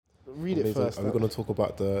Read it first. Are we going to talk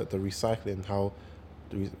about the recycling? How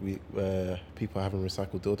people are having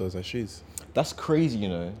recycled dildos as shoes? That's crazy, you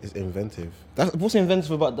know. It's inventive. What's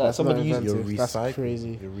inventive about that? That's Somebody not using inventive. That's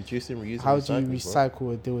crazy. You're reducing, reusing. How do you recycling,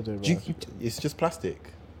 recycle a dildo, bro? It's just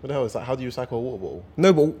plastic. What the hell? It's like, how do you recycle a water bottle?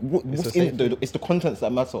 No, but what's the in same it though? It's the contents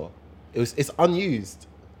that matter. It's unused.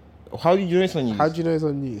 How do you know it's unused? How do you know it's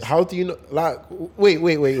unused? How do you know? Like, wait.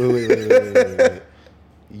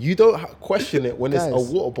 You don't question it when Guys, it's a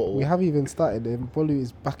water bottle. We haven't even started, and Bolu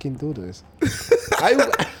is back in dildos.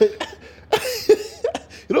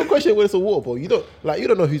 You don't question it when it's a water bottle. You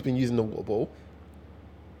don't know who's been using the water bottle.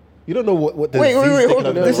 You don't know what the Wait, hold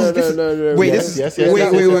on. No. Wait, yes. Wait.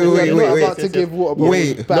 About to give water bottles.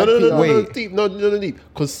 Wait. back No, PR. no, deep.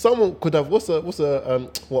 Because someone could have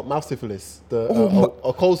mouth syphilis,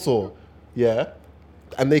 a cold sore, yeah,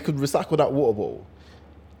 and they could recycle that water bottle.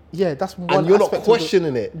 Yeah, that's one. And you're not aspect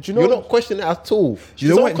questioning it. Do you know You're not questioning it at all. Do you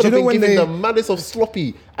know Someone when- could do you have know when been given they- the malice of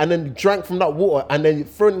sloppy and then drank from that water and then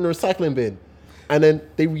thrown it in the recycling bin. And then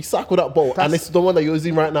they recycle that bottle, and it's the one that you're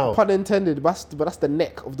using right now. Pun intended, but that's the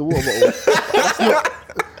neck of the water bottle.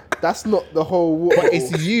 That's not the whole water But bottle.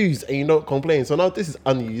 it's used and you don't complain. So now this is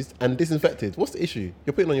unused and disinfected. What's the issue?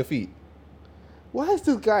 You're putting it on your feet. Why is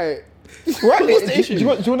this guy? What? What's the issue? Do you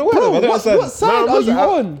want to wear them? I Bro, don't what understand. side are you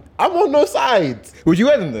on? I'm on no side. Would you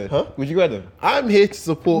wear them though? Huh? Would you wear them? I'm here to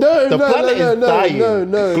support. No, the planet is dying. No.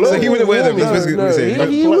 Global So he wouldn't wear them, warming. that's basically what you're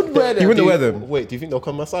saying. He would wear them. He wouldn't wear them. Wait, do you think they'll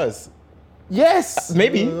come my size? Yes.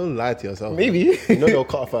 Maybe. Don't lie to yourself. Maybe. You know they'll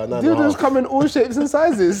cut off at 9.5. Dildos come in all shapes and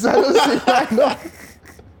sizes. I don't see why not.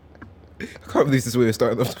 I can't believe this is where we're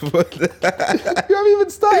starting off the pod. You haven't even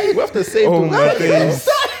started. We have to save Oh the my planet. days.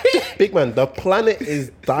 Big man, the planet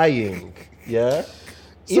is dying. Yeah.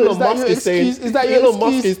 So is that your excuse? Is that your Elon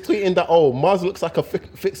Musk excuse? is tweeting that Mars looks like a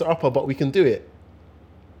fixer upper, but we can do it.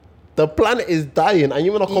 The planet is dying, and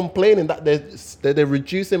you're not complaining that they're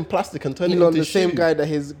reducing plastic and turning Elon, it into the same shoes. guy that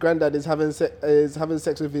his granddad is having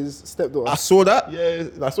sex with his stepdaughter. I saw that. Yeah,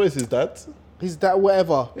 that's what it's his dad. His dad,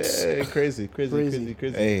 whatever. Yeah, crazy.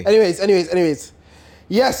 Hey. Anyways.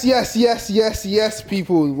 Yes,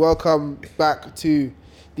 people. Welcome back to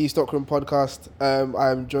the Stockroom podcast.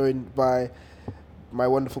 I am joined by my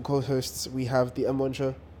wonderful co-hosts. We have the M1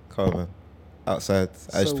 show. Come on, man. Outside,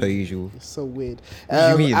 as So- per usual. It's so weird.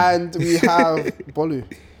 What do you mean? And we have Bolu.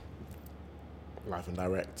 Live and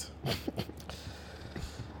direct.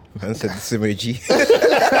 Man said the same G.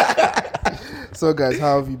 So guys,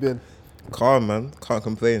 how have you been? Calm, man. Can't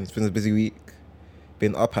complain. It's been a busy week.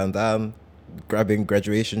 Been up and down, grabbing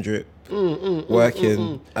graduation drip,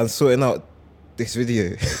 working, and sorting out this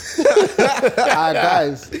video.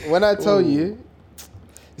 Guys, when I tell you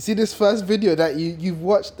see this first video that you've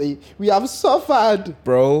watched, we have suffered.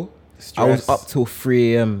 Bro, I was Stress. up till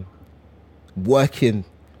 3 a.m. working,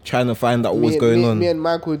 trying to find out what was going on. Me and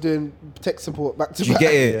Mike were doing tech support back to Did you back.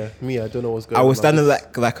 get it? Yeah, me, I don't know what's going I on. was standing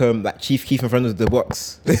like Chief Keef in front of the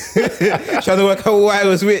box, trying to work out why I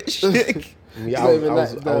was which. Me, It's I not even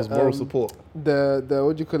was that, I was moral the, support. The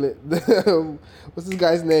what do you call it? The, what's this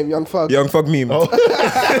guy's name? Young Thug. Young Fog meme.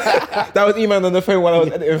 That was emailed on the phone while I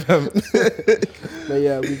was editing them. But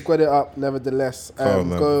yeah, we've got it up nevertheless. Oh,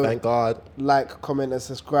 man. Go Thank God. like, comment, and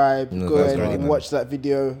subscribe. No, Go that's ahead right, and man. watch that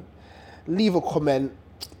video. Leave a comment,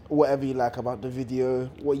 whatever you like about the video,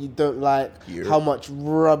 what you don't like, Yeah. how much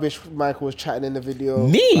rubbish Michael was chatting in the video.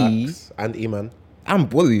 Me? Facts. And E-man. I'm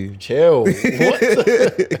bully. Chill.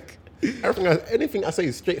 What? Anything I say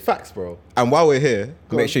is straight facts, bro. And while we're here,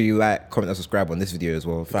 Go make on. sure you like, comment, and subscribe on this video as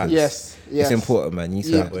well. Facts. Yes. It's important, man. You need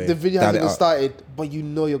Yeah, to the video dial hasn't it even up. started, but you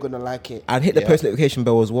know you're gonna like it. And hit the Yeah. post notification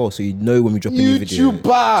bell as well, so you know when we drop a new video.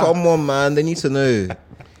 YouTuber. Come on, man. They need to know.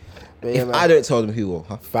 But yeah, If man. I don't tell them, who will?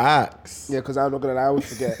 Huh? Facts. Yeah, because I'm not gonna lie, I always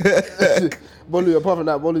forget. Bolu, apart from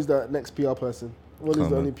that, Bolu's the next PR person. Bolu's Come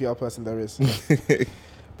the on. only PR person there is.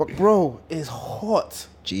 But bro, it's hot.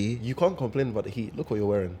 G. You can't complain about the heat. Look what you're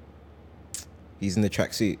wearing. He's in the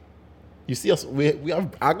tracksuit. You see us, we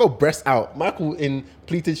have, I got breasts out. Michael in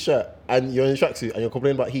pleated shirt and you're in tracksuit and you're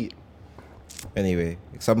complaining about heat. Anyway,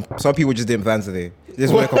 some people just didn't plan today.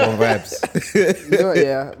 Just wake up on vibes. You know what,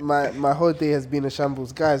 yeah, my whole day has been a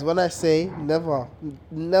shambles. Guys, when I say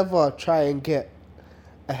never try and get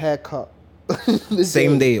a haircut.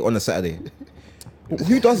 Same day on a Saturday.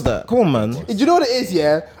 Who does that? Come on, man. Do you know what it is,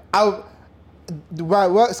 yeah? My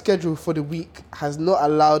work schedule for the week has not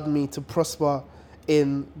allowed me to prosper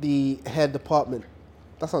in the hair department.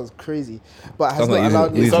 That sounds crazy. But has Sounds not like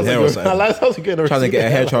allowed me. losing hair or I something. like sounds like getting Trying to get a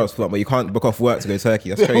hair transplant, but you can't book off work to go to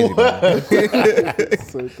Turkey. That's crazy, man.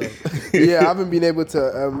 So dumb. Yeah, I haven't been able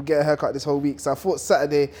to get a haircut this whole week. So I thought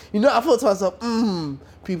Saturday. I thought to myself,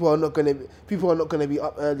 people are not gonna be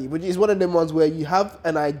up early. Which is one of them ones where you have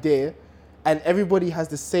an idea, and everybody has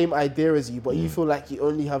the same idea as you, but you feel like you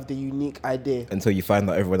only have the unique idea. Until you find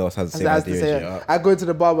out everyone else has the same As to idea say, as you. Yeah. I go to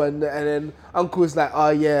the barber and then uncle's like, oh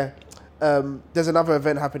yeah, there's another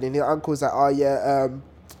event happening here. Uncle's like, oh yeah,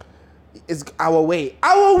 it's our wait.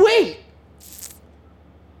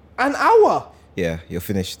 An hour. Yeah, you're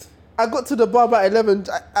finished. I got to the barber at 11.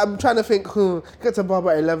 I'm trying to think, get to the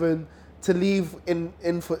barber at 11 to leave in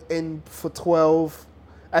for 12.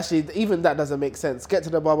 Actually, even that doesn't make sense. Get to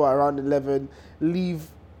the barber around 11, leave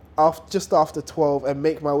just after 12 and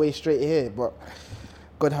make my way straight here. But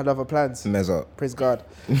God had other plans. Mess up. Praise God.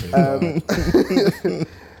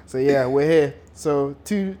 So yeah, we're here. So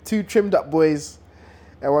two trimmed up boys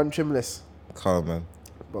and one trimless. Calm, man.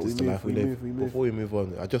 But This is we the move, life we live. move, we move. Before we move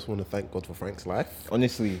on, I just want to thank God for Frank's life.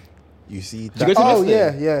 Honestly. You see, you that, go to Oh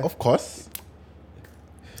yesterday? yeah. of course.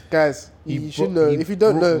 Guys, He you should brought- know. he If you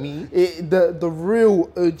don't brought know, me- the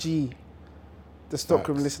real OG, the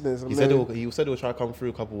Stockroom Facts. listeners. He said he said he'll try to come through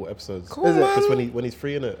a couple episodes. Cool, Is it? man. Just when he's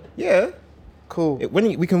free in it. Yeah. Cool.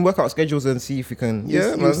 We can work out schedules and see if we can. You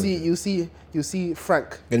man. see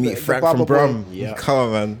Frank. Gonna meet the Frank barber from boy, Brum. Yeah. Come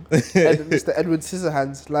on, man. Mr. Edward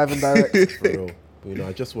Scissorhands, live and direct. For real. But,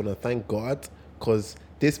 I just want to thank God because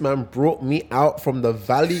this man brought me out from the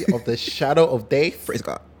valley of the shadow of death. Praise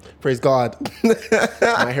God. Praise God.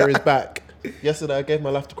 My hair is back. Yesterday I gave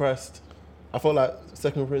my life to Christ. I felt like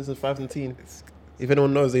 2 Corinthians 5:17. If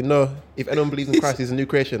anyone knows, they know. If anyone believes in Christ, he's a new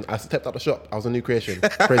creation. I stepped out the shop. I was a new creation.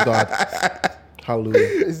 Praise God.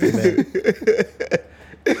 Hallelujah. Amen.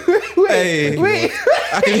 Wait.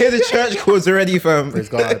 I can hear the church chords already, fam. Praise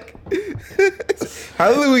God.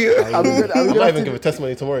 Hallelujah. I'm gonna I might have even to- give a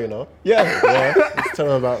testimony tomorrow, you know? Yeah. Yeah. Just tell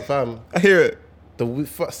them about fam. I hear it. The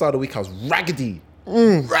first start of the week, I was raggedy.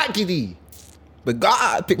 Raggedy. But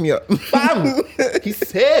God picked me up Fam. He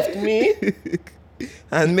saved me.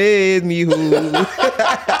 and made me whole.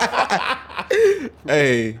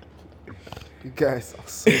 Hey, You guys are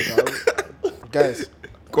so dumb. Guys,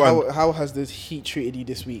 Go on. how has the heat treated you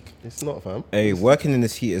this week? It's not, fam. hey, working in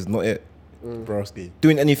this heat is not it. Broski.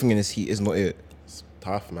 Doing anything in this heat is not it. It's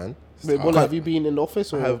tough, man. It's Wait, tough. Bola, have you been in the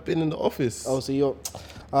office I or? have been in the office. Oh, so you're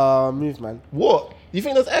move, man. What? You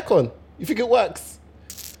think there's aircon? You think it works?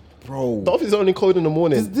 Bro. The office is only cold in the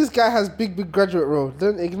morning. This guy has big graduate role.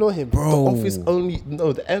 Don't ignore him. The office only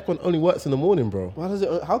the aircon only works in the morning, bro. Why does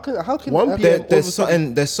it? How can 1 aircon- PM There's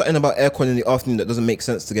something about aircon in the afternoon that doesn't make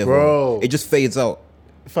sense together. Bro. It just fades out.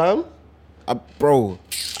 Fam? Bro,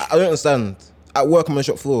 I don't understand. At work, I'm on the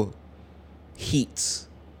shop floor. Heat.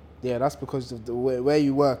 Yeah, that's because of the where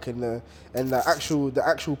you work and the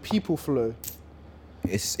actual people flow.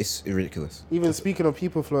 It's ridiculous. Even speaking of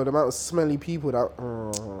people flow, the amount of smelly people that.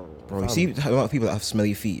 Bro, you see the amount of people that have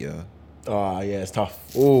smelly feet, yeah? Oh, yeah, it's tough.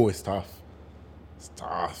 Oh, it's tough. It's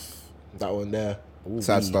tough. That one there. Ooh,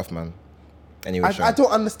 Sad wee. stuff, man. Anyway, I Sean.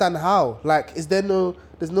 don't understand how. Like, there's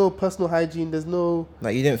no personal hygiene. There's no.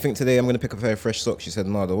 Like, you didn't think today I'm going to pick up a pair of fresh socks. You said,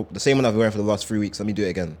 no, the same one I've been wearing for the last 3 weeks. Let me do it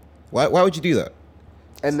again. Why would you do that?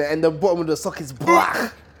 And the bottom of the sock is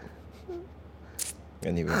black,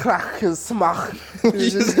 Anyway. crack and smack.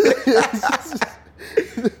 It's just-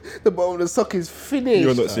 the bottom of the sock is finished.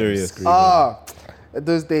 You're not serious.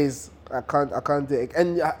 Those days I can't do it.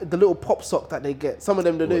 And the little pop sock that they get, some of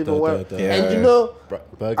them they don't even wear. Yeah. And you know,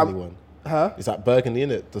 Burgundy one. huh? Is that burgundy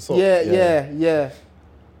in it? The sock? Yeah.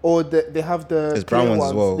 Or they have the There's brown clear ones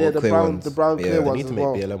as well, Yeah, or the clear brown, ones. the brown Yeah. clear They They ones need to as make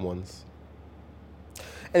well. BLM ones.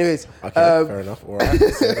 Anyways, Okay, fair enough. All right.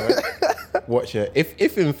 Say that. Watch it.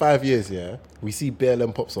 If in 5 years, yeah, we see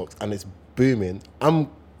BLM pop socks and it's booming, I'm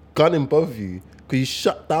gunning both of you because you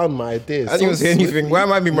shut down my ideas. I didn't even say anything. Why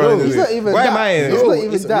am I being running? it's not even Why that. am I in It's it? not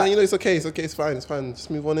even that. No, you know, it's okay. It's fine. Just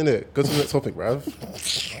move on in it. Go to the next topic,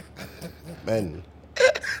 bruv. Men.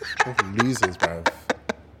 Losers, bruv.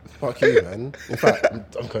 Fuck you, man. In fact,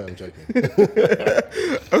 I'm joking.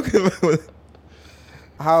 Okay, man.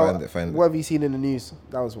 Find it. What have you seen in the news?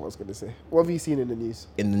 That was what I was gonna say. What have you seen in the news?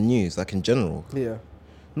 In the news, like in general, Yeah.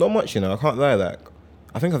 not much, you know. I can't lie. Like,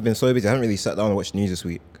 I think I've been so busy. I haven't really sat down and watched news this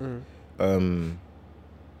week.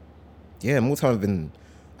 Yeah, more time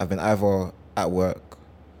I've been either at work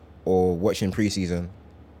or watching preseason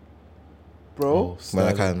Bro, when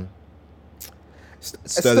I can.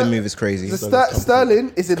 Sterling move is crazy.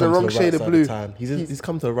 Sterling is in the wrong shade of blue. He's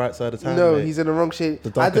come to the right side of time. No, mate. he's in the wrong shade.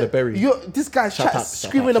 The darker the berry. This guy's Shut up,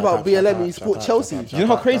 screaming shut about up, BLM shut and he up, support shut up, Chelsea. shut up, Do you know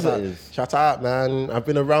how shut crazy up. that is? Shut up, man. I've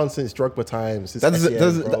been around since Drogba times. Since Does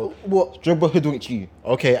SEN, bro. What? Drogba hoodwinked you.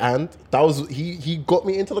 Okay, and that was he got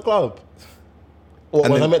me into the club. Or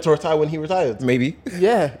And was then- I meant to retire when he retired? Maybe.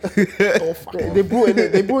 Yeah. Oh, fuck off. they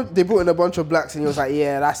brought in a bunch of blacks and he was like,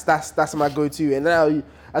 yeah, that's my go-to. And now,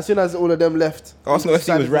 as soon as all of them left, Arsenal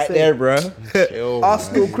FC was right there, bro. Chill,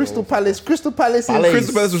 Arsenal, man. Crystal Palace Palace.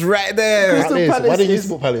 Crystal Palace was right there. Crystal Palace. Palace Why didn't you is-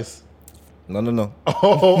 support Palace? No.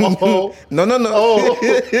 Oh, No.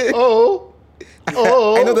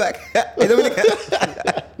 I know that. I know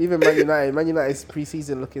that. Even Man United's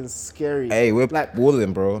preseason looking scary. Hey, we're like,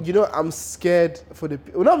 balling, bro. you know, I'm scared for the.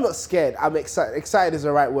 Well, no, I'm not scared. I'm excited. Excited is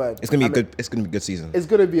the right word. It's gonna be good. It's gonna be a good season. It's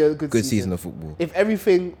gonna be a good Season of football. If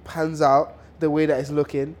everything pans out the way that it's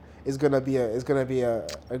looking, it's gonna be a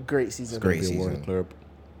great season. Great Be a season. Warren Club.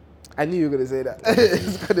 I knew you were gonna say that.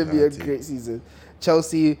 It's gonna be a great season.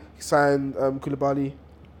 Chelsea signed Koulibaly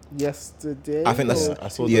yesterday. I think that's I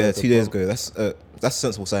saw 2 days ago. That's a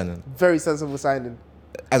sensible signing. very sensible signing.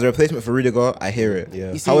 As a replacement for Rudiger, I hear it.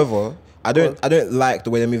 Yeah. You see- However, I don't like the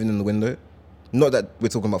way they're moving in the window. Not that we're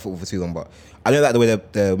talking about football for too long, but I don't like the way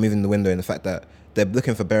they're moving in the window and the fact that they're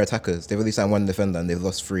looking for better attackers. They've only signed one defender and they've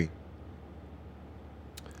lost 3.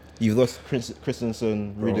 You've lost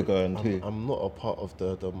Christensen, Rudiger, and who? I'm not a part of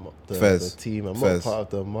the Fez. team. I'm Fez. not a part of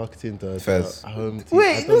the marketing, the Fez. home team.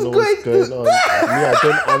 Wait, I don't know what's going on.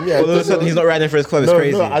 All of a sudden, he's not riding for his club. It's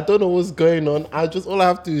crazy. No, I don't know what's going on. All I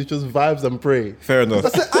have to do is just vibes and pray. Fair enough.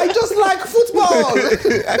 I just like football.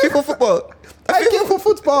 I think for football. I care for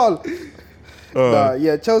football.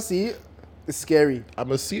 Yeah, Chelsea is scary.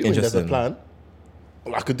 I'm assuming there's a Interesting. plan.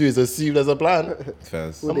 All I could do is assume there's a plan.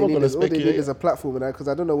 Fairs. All I'm they not need gonna is- all they need speculate. is a platform now because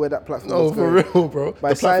I don't know where that platform No, is for going. real, bro. By The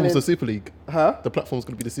platform's signing- the Super League. Huh? The platform's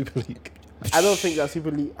going to be the Super League. I don't think that Super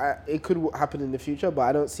League. It could happen in the future, but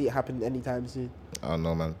I don't see it happening anytime soon. Oh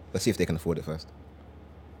no, man. Let's see if they can afford it first.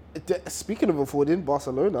 Speaking of affording,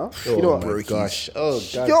 Barcelona. you know Oh what? my gosh. Oh,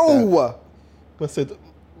 God. Yo, I said,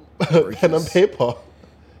 pen and paper.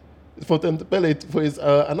 For them, Bele, for his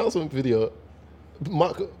announcement video,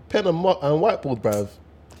 pen and whiteboard, bruv.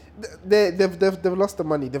 they've lost the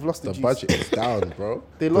money. They've lost the The juice. budget is down, bro.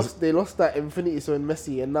 They lost that Infinity Stone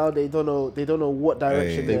Messi, and now they don't know what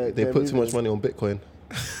direction Hey. They they're put too moving much in. money on Bitcoin.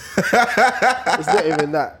 It's not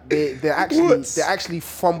even that. They actually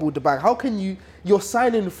fumbled the bag. How can you're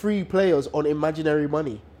signing free players on imaginary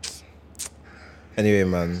money? Anyway,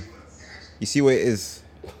 man. You see what it is?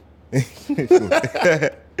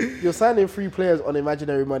 You're signing free players on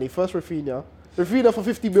imaginary money. First Rafinha for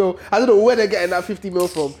 50 mil. I don't know where they're getting that 50 mil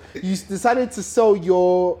from. You decided to sell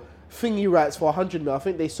your thingy rights for 100 mil. I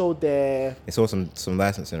think they sold their It's all some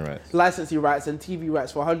licensing rights. licensing rights and TV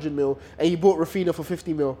rights for 100 mil, and you bought Rafinha for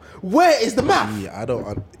 50 mil. Where is the math? Yeah, I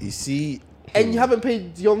don't. You see, And you haven't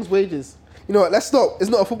paid Young's wages. You know what? Let's stop. It's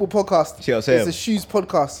not a football podcast. See what I'm saying? It's a shoes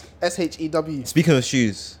podcast. SHEW. Speaking of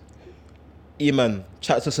shoes, E-man,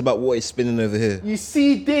 chat to us about what is spinning over here. You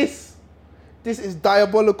see this? This is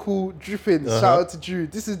diabolical dripping. Shout out to Drew.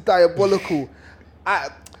 This is diabolical.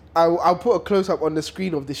 I'll put a close up on the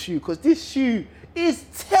screen of the shoe because this shoe is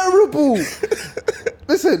terrible.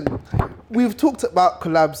 Listen, we've talked about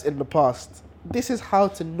collabs in the past. This is how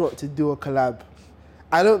to not to do a collab.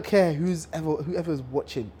 I don't care whoever's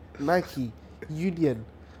watching. Nike, Union,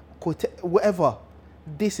 whatever.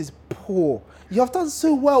 This is poor. You have done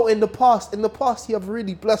so well in the past. In the past, you have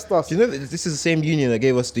really blessed us. Do you know that this is the same Union that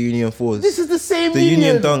gave us the Union 4s? This is the same the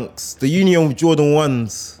Union Dunks, the Union Jordan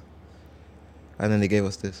 1s. And then they gave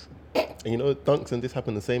us this. and you know, Dunks and this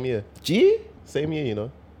happened the same year. G? Same year, you know.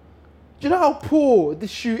 Do you know how poor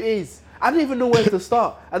this shoe is? I don't even know where to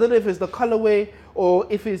start. I don't know if it's the colorway or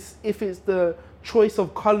if it's the choice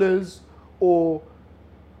of colors or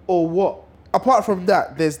what. Apart from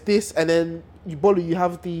that, there's this, and then you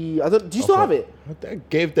have the. Do you still have it? I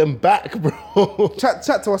gave them back, bro. Chat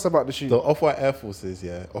to us about the shoe. The Off-White Air Forces,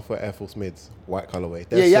 yeah. Off-White Air Force mids, white colorway.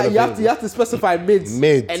 Yeah, you have to specify mids.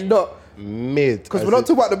 Mid. And not. Mid. Because we're not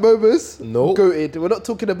talking about the Mobas. Nope. Goated. We're not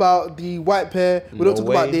talking about the white pair. We're No not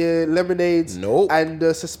talking about way. the lemonades. Nope. And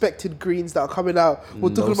the suspected greens that are coming out. We're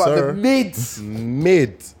No, talking about sir. the mids.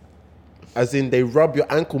 Mid. As in they rub your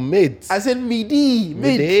ankle mid. As in midi.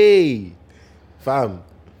 Mid. Midday. Fam.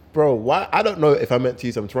 Bro, why? I don't know if I meant to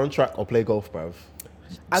use them to run track or play golf, bruv.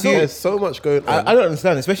 There's so much going on. I don't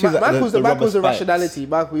understand, especially Michael's the rubber the spikes. rationality.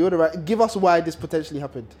 Michael, you're the right. Give us why this potentially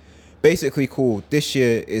happened. Basically, cool. This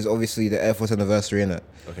year is obviously the Air Force anniversary, innit?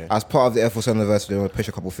 Okay. As part of the Air Force anniversary, they want to push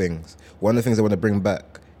a couple things. One of the things they want to bring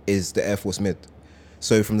back is the Air Force mid.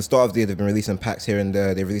 So from the start of the year, they've been releasing packs here and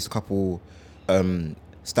there. They released a couple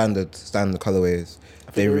standard colorways.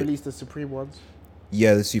 I think they released the Supreme ones.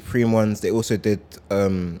 Yeah, the Supreme ones. They also did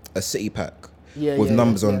a city pack with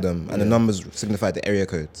numbers on them, and the numbers signify the area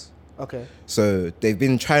codes. Okay. So they've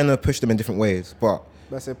been trying to push them in different ways, but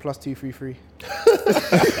That's a +233.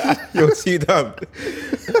 you're too dumb.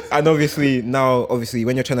 And obviously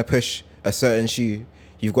when you're trying to push a certain shoe,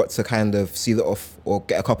 you've got to kind of seal it off or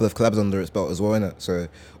get a couple of collabs under its belt as well, innit? So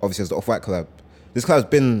obviously there's the Off-White collab. This collab's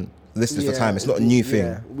been listed for time. It's not a new thing.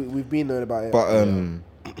 Yeah, we've been knowing about it.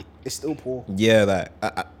 But it's still poor. yeah, like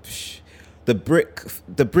the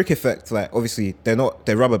brick effect, like obviously they're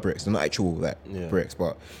rubber bricks, they're not actual bricks,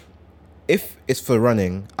 but if it's for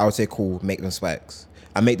running, I would say cool, make them spikes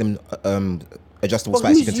and make them adjustable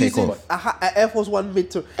spikes you can take off. A Air Force One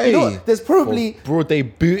mid to, you know, there's probably bro, they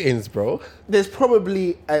bootins, bro. There's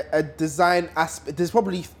probably a design aspect. There's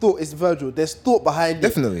probably thought. It's Virgil. There's thought behind it.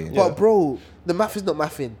 Definitely. But bro, the math is not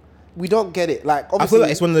mathing. We don't get it. Like obviously, I feel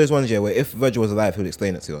like it's one of those ones, where if Virgil was alive, he would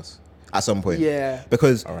explain it to us at some point. Yeah.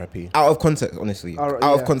 Because R.I.P. out of context, honestly, out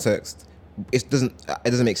of context, it doesn't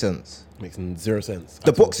make sense. Makes zero sense.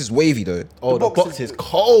 The box is wavy though. Oh, the box is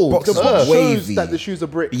cold. Box the is box wavy. shows that the shoes are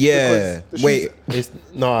bricks. Yeah. because the Wait. shoes-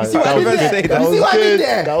 No, see what I that did was there? good. You That see was what I did good.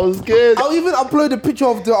 there? That was good. I'll even upload a picture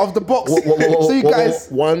of the box so you guys.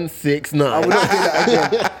 169. I will not do that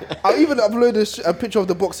again. I'll even upload a picture of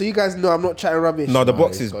the box so you guys know I'm not chatting rubbish. No, the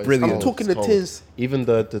box it's is cold. brilliant. I'm talking the Cold. tiz. Even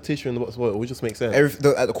the tissue in the box, well, it just makes sense.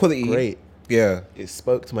 The quality, Great. Yeah, It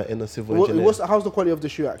spoke to my inner civil engineer. How's the quality of the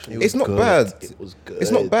shoe actually? It it's not good. bad. It was good.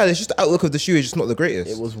 It's not bad. It's just the outlook of the shoe is just not the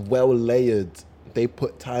greatest. It was well layered. They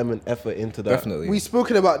put time and effort into that. Definitely. We've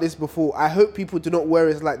spoken about this before. I hope people do not wear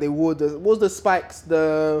it like they wore what was the spikes?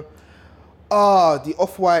 The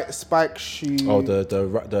Off-White spike shoe. Oh,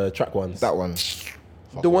 the track ones. That one.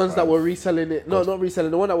 the ones that were reselling it. No, not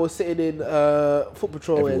reselling. The one that was sitting in Foot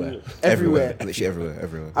Patrol and everywhere. Literally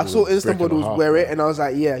everywhere. I saw Insta breaking my models heart, wear it, bro. and I was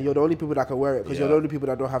like, "Yeah, you're the only people that can wear it because you're the only people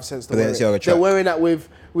that don't have sense to But then wear see how it." the track- They're wearing that with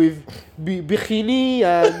bikini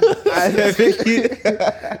and and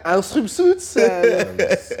swimsuits. And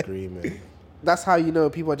I'm screaming. that's how you know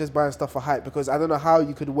people are just buying stuff for hype. Because I don't know how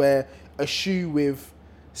you could wear a shoe with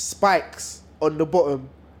spikes on the bottom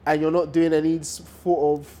and you're not doing any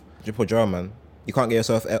sort of. Drip or jar, man. You can't get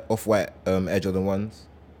yourself Off-White Air Jordan 1s.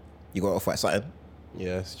 You got Off-White satin.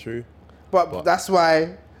 Yeah, it's true. But that's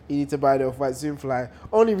why you need to buy the Off-White Zoomfly.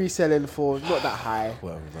 Only reselling for not that high.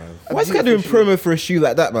 Well, man. Why is this guy doing promo for a shoe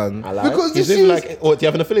like that, man? I like. Because He's the in shoes- like. Oh, do you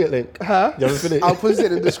have an affiliate link? Huh? Do you have an affiliate? I'll put it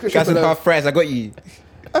in the description Guys and below. half price, I got you.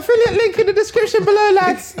 Affiliate link in the description below,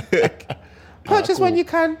 lads. Purchase when cool. you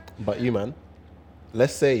can. But you, man.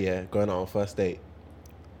 Let's say going out on first date.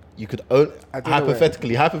 You could own I don't know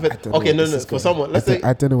hypothetically. Okay, no. For someone, let's say,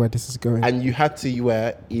 I don't know where this is going. and you had to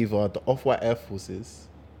wear either the Off-White Air Forces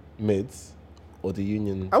mids or the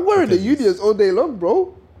Union. I'm wearing the Mackenzies. Unions all day long,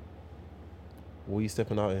 bro. What are you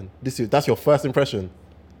stepping out in? That's your first impression.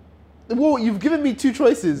 Well, you've given me two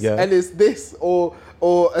choices, Yeah. and it's this or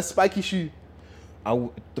a spiky shoe.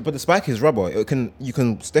 But the spike is rubber. You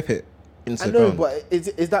can step it into I the know, ground. but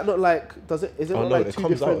is that not like? Is it Oh, not no, like it two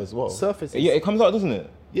comes out different as well. surfaces? Yeah, it comes out, doesn't it?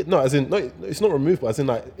 Yeah, no, as in no, it's not removed, but as in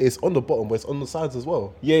like it's on the bottom, but it's on the sides as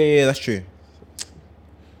well. Yeah, that's true.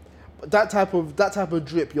 That type of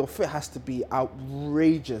drip, your fit has to be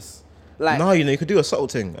outrageous. Like No, you could do a subtle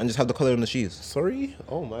thing and just have the color on the shoes. Sorry?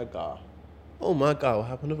 Oh my god. What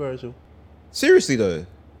happened to Virgil? Seriously though,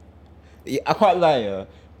 yeah, I can't lie.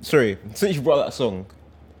 Sorry, since you brought that song,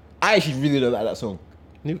 I actually really don't like that song.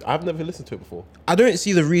 I've never listened to it before. I don't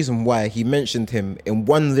see the reason why he mentioned him in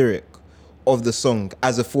one lyric of the song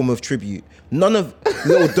as a form of tribute. None of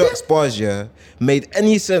Lil Durk's bars, made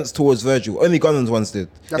any sense towards Virgil. Only Gunna's ones did.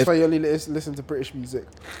 that's why you only listen to British music.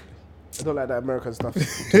 I don't like that American stuff.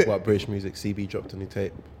 Talk about British music. CB dropped a new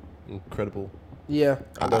tape. Incredible. Yeah,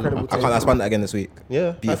 I incredible. can't lie, I spun that again this week.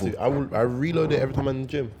 Yeah, Beautiful. I reload it every time I'm in the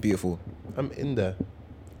gym. Beautiful. I'm in there,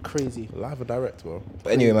 Crazy. live or direct, bro.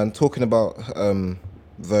 But anyway, man, talking about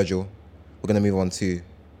Virgil, we're gonna move on to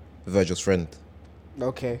Virgil's friend.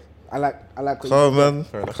 Okay, I like. What Come on, man.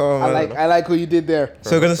 Fair enough. Come on, man. I like what you did there.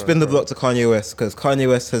 So we're gonna spin the block to Kanye West because Kanye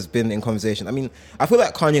West has been in conversation. I mean, I feel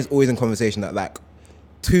like Kanye's always in conversation at like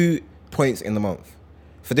 2 points in the month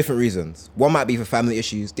for different reasons. One might be for family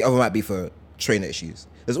issues, the other might be for trainer issues.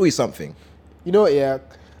 There's always something. You know what? Yeah,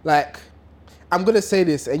 like I'm gonna say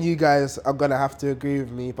this, and you guys are gonna have to agree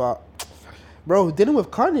with me, but bro, dinner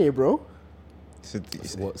with Kanye, bro. So,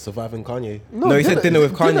 What, surviving Kanye? No, he said dinner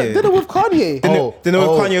with Kanye. Dinner with Kanye. dinner with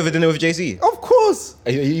Kanye over dinner with Jay-Z. Of course.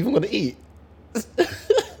 Are you even gonna eat?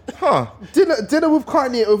 Dinner with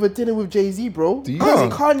Kanye over dinner with Jay-Z, bro. Do you-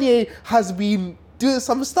 Because Kanye has been doing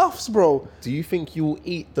some stuffs, bro. Do you think you'll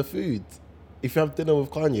eat the food if you have dinner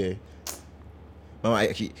with Kanye?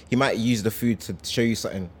 He might use the food to show you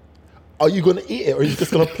something. Are you gonna eat it, or are you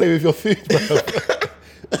just gonna play with your food, bro?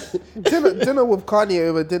 dinner with Kanye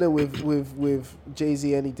over dinner with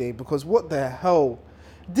Jay-Z any day, because what the hell?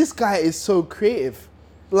 This guy is so creative.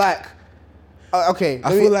 Like, okay,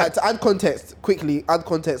 to add context,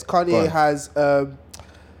 Kanye has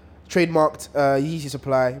trademarked Yeezy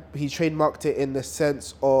Supply. He trademarked it in the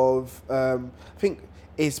sense of, I think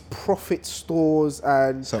it's profit stores,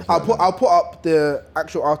 and I'll put up the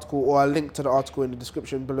actual article or a link to the article in the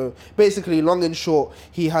description below. Basically, long and short,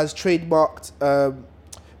 he has trademarked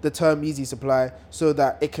the term Yeezy Supply so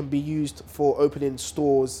that it can be used for opening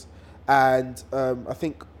stores and I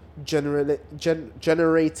think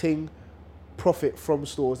generating profit from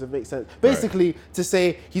stores. It makes sense. Basically, to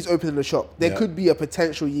say he's opening a shop, there could be a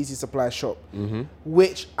potential Yeezy Supply shop,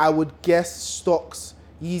 which I would guess stocks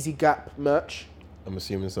Yeezy Gap merch. I'm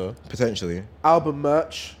assuming so. Potentially. Album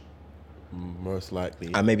merch. Most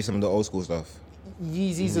likely. And maybe some of the old school stuff.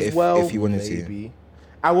 Yeezys as well. If you wanted Maybe. to.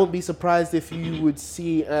 I won't be surprised if you would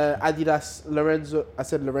see Adidas Lorenzo. I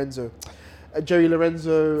said Lorenzo. Jerry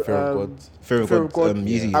Lorenzo. Fear of God. Fear of God.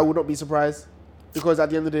 Yeezy. I would not be surprised, because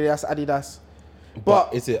at the end of the day, that's Adidas.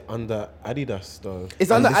 But is it under Adidas though?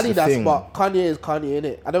 It's under this is the Adidas, thing. but Kanye is Kanye,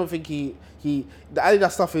 innit? I don't think he the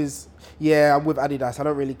Adidas stuff is, I'm with Adidas. I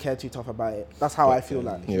don't really care too tough about it. That's how I feel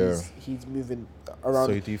like he's moving around.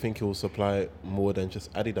 So do you think he will supply more than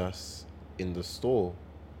just Adidas in the store,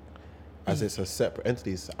 as it's a separate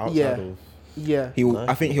entity outside of? Yeah.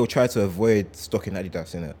 I think he'll try to avoid stocking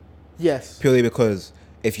Adidas in it. Yes. Purely because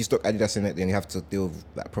if you stock Adidas in it, then you have to deal with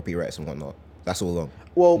like property rights and whatnot. That's all long.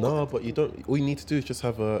 Well, No, but you don't. All you need to do is just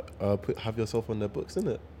have have yourself on their books, isn't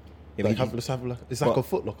it? Yeah, Like but it's like a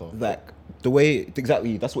Foot Locker. Like the way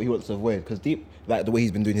exactly that's what he wants to avoid, because the way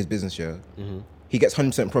he's been doing his business here, he gets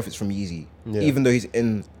 100% profits from Yeezy, even though he's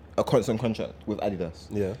in a constant contract with Adidas.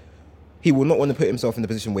 Yeah. He will not want to put himself in the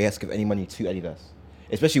position where he has to give any money to Adidas,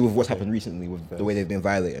 especially with what's happened recently with the way they've been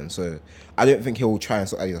violating. So I don't think he'll try and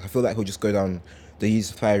sort Adidas. I feel like he'll just go down the Yeezy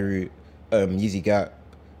Supply route, Yeezy Gap,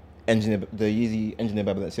 the Yeezy Engineer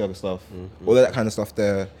by Balenciaga stuff, all of that kind of stuff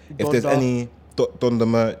there. If there's any Donda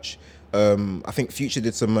merch, I think Future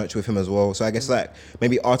did some merch with him as well. So I guess like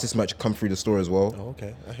maybe artist merch come through the store as well. Oh,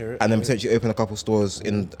 okay, I hear it. And then potentially open a couple stores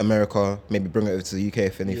in America, maybe bring it over to the UK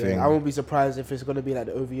if anything. I won't be surprised if it's going to be like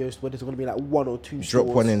the OVO, where there's going to be like one or two stores. Drop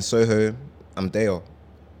one in Soho, I'm there.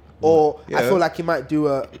 Or I feel like he might do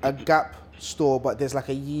a Gap store, but there's like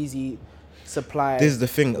a Yeezy Supply. This is the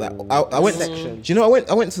thing. Like I went. section. Do you know?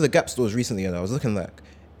 I went to the Gap stores recently, and I was looking like,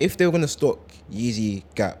 if they were gonna stock Yeezy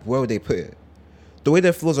Gap, where would they put it? The way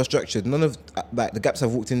their floors are structured, none of like the Gaps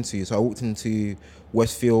I've walked into. So I walked into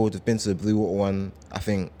Westfield. I've been to the Blue Water one, I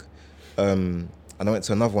think, and I went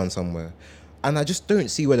to another one somewhere, and I just don't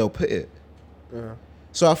see where they'll put it. Yeah.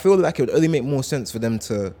 So I feel like it would only make more sense for them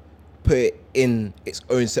to put it in its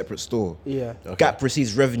own separate store. Yeah. Okay. Gap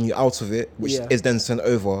receives revenue out of it, which is then sent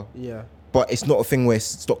over. Yeah. But it's not a thing where it's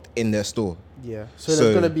stocked in their store. Yeah. So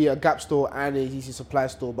there's going to be a Gap store and a Yeezy Supply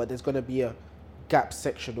store, but there's going to be a Gap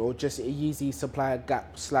section, or just a Yeezy Supply Gap /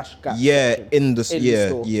 Gap section in the See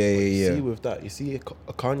yeah. with that, you see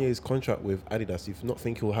Kanye's contract with Adidas. You not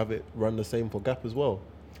think he'll have it run the same for Gap as well?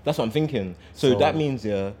 That's what I'm thinking. So that means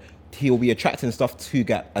he'll be attracting stuff to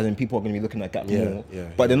Gap, and then people are going to be looking at Gap more.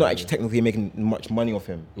 But they're not actually technically making much money off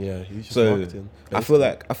him. Yeah, he's just so marketing. I feel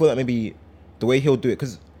like maybe the way he'll do it,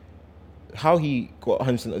 because how he got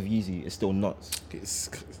 100% of Yeezy is still nuts.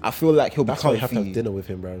 I feel like he'll be That's why you comfy. have to have dinner with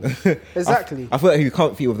him, bro. Exactly. I feel like he'll be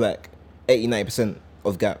comfy with like 80-90%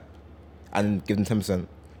 of Gap, and give them 10%.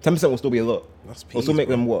 10% will still be a lot. That's It'll still make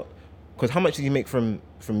them what? Because how much did you make from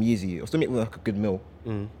Yeezy? It'll still make them like a good meal.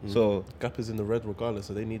 So Gap is in the red regardless,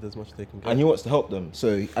 so they need as much as they can get. and he wants to help them.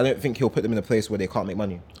 So I don't think he'll put them in a place where they can't make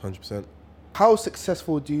money. 100%. How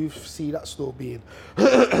successful do you see that store being?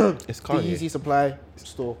 It's The Kanye. Yeezy Supply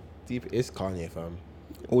store. It's Kanye, fam.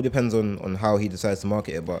 All depends on how he decides to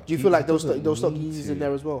market it. But Do you feel like they'll doesn't stock need Yeezys to. in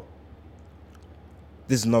there as well?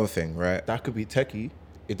 this is another thing, right? That could be techie.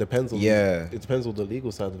 It depends on Yeah. It depends on the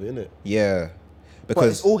legal side of it, innit? Yeah, But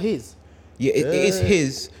because it's all his. it is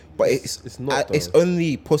his, but It's not, It's though.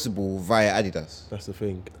 only possible via Adidas. That's the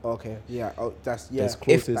thing. Okay. Yeah. Oh, that's There's If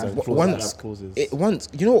clauses and once clauses. once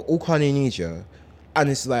you know what all Kanye needs, yeah, and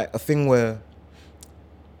it's like a thing where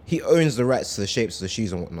he owns the rights to the shapes of the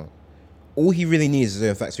shoes and whatnot. All he really needs is his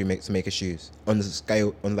own factory to make his shoes on the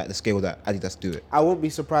scale that Adidas do it. I won't be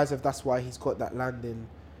surprised if that's why he's got that land in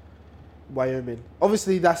Wyoming.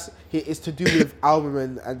 Obviously, it's to do with album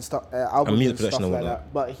and stuff, album music and stuff production and like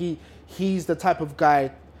whatnot. that. But he's the type of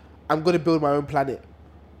guy. I'm gonna build my own planet.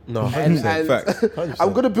 No, And 100%. Facts. 100%.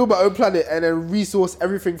 I'm gonna build my own planet and then resource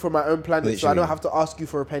everything from my own planet, so I Literally. don't have to ask you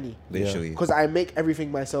for a penny. Literally. Because I make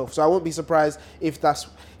everything myself, so I won't be surprised if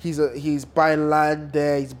he's buying land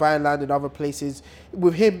there, he's buying land in other places.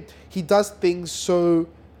 With him, he does things so.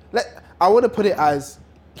 I want to put it as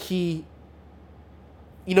he.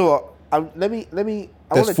 You know what? Let me.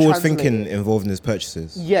 I There's wanna forward translate thinking it. involved in his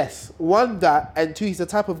purchases. Yes, one that, and two, he's the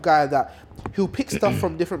type of guy that he'll pick stuff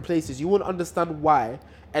from different places. You won't understand why,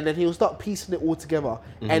 and then he'll start piecing it all together,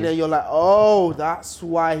 and then you're like, oh, that's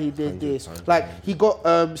why he did this. Like he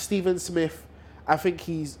got Stephen Smith. I think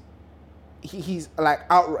he's like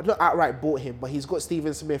not outright bought him, but he's got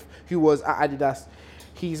Stephen Smith who was at Adidas.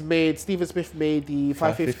 Stephen Smith made the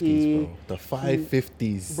 550. bro. The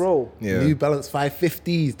 550s. Bro. Yeah. New Balance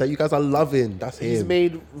 550s that you guys are loving. That's He's him.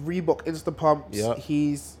 made Reebok Insta Pumps. Yeah.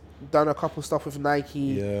 He's done a couple stuff with Nike.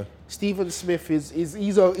 Yeah. Stephen Smith he's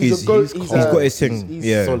He's got his thing. He's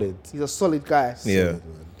Yeah. Solid. He's a solid guy. Yeah.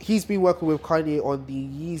 He's been working with Kanye on the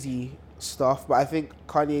Yeezy stuff, but I think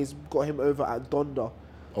Kanye's got him over at Donda.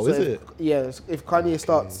 Oh, is it? Yeah. If Kanye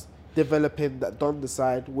starts developing that Donda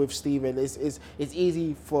side with Steven, it's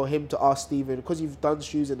easy for him to ask Steven, because you've done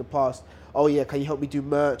shoes in the past. Oh yeah, can you help me do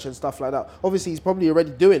merch and stuff like that? Obviously, he's probably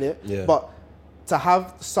already doing it. Yeah. But to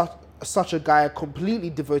have such a guy completely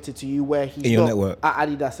devoted to you, where he's In your not network. at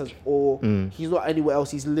Adidas or he's not anywhere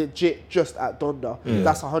else, he's legit just at Donda.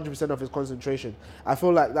 That's 100% of his concentration. I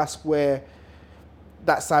feel like that's where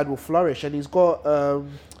that side will flourish. And he's got, I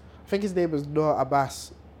think his name is Noah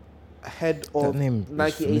Abbas, head of name is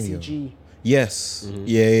Nike familiar. ACG. Yes.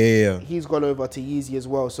 Yeah. He's gone over to Yeezy as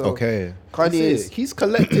well. So Okay. Kanye is He's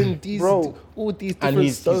collecting these, Bro. all these And different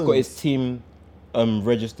he's stones. got his team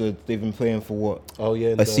registered. They've been playing for what? Oh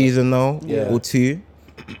yeah, A season now Yeah. or two.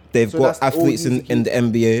 They've So got that's all athletes in Yeezy the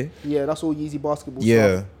NBA. Yeah, that's all Yeezy basketball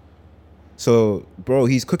Yeah. stuff. So, bro,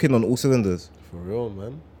 he's cooking on all cylinders. For real,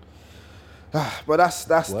 man. But that's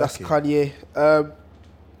Working. Kanye.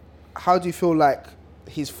 How do you feel like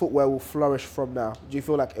his footwear will flourish from now? Do you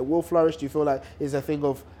feel like it will flourish? Do you feel like it's a thing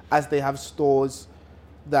of, as they have stores,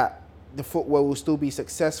 that the footwear will still be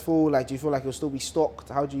successful? Like, do you feel like it'll still be stocked?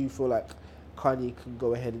 How do you feel like Kanye can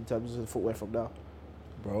go ahead in terms of the footwear from now?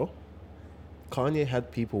 Bro, Kanye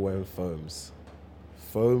had people wearing foams.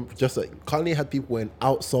 Kanye had people wearing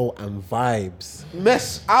outsole and vibes.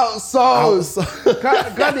 Mesh outsoles.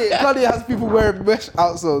 Kanye has people wearing mesh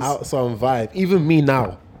outsoles. Outsole and vibe. Even me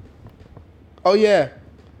now. Oh yeah.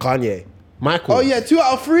 Kanye. Michael. Oh yeah. 2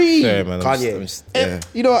 out of 3. Yeah, man. Kanye. Yeah.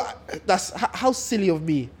 You know, that's how silly of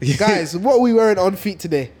me, guys. What are we wearing on feet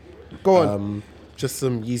today? Go on. Just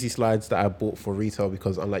some Yeezy slides that I bought for retail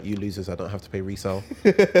because unlike you losers, I don't have to pay resale.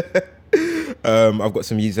 I've got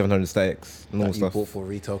some Yeezy 700 statics. Normal That you stuff. bought for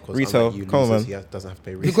retail because Retail, unlike you come on, losers, man. he doesn't have to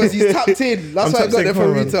pay resale. Because he's tapped in. That's why I got them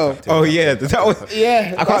from retail. Oh yeah, that was.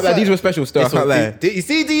 Yeah, I can't lie. These were special stuff. I This can't one- lie. You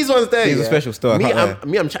see these ones there? These are special stuff, I can't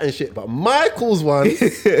I'm chatting shit, but Michael's ones,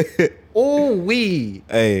 all we.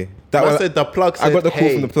 Hey, that I one. said the plug said, I got the call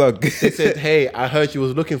hey. from the plug. They said, hey, I heard you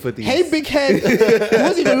was looking for these. Hey, big head. He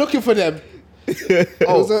wasn't even looking for them.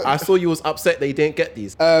 Oh, I saw you was upset they didn't get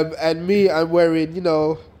these. And me, I'm wearing,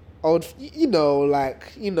 old,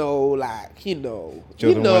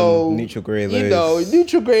 Jordan 1 neutral grey lows.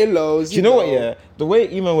 neutral grey lows. Do you know what? Yeah, the way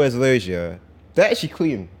Eman wears those, yeah, they're actually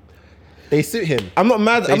clean. They suit him. I'm not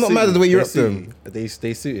mad. They I'm not suit mad at the way him. you They rep suit them. him. They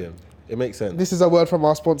suit him. It makes sense. This is a word from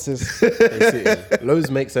our sponsors. They suit him.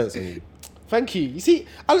 Lows make sense on you. Thank you. You see,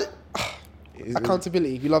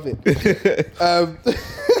 accountability. We love it.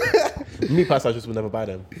 Me personally, I just would never buy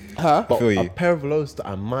them. Huh? But Feel a you. pair of lows that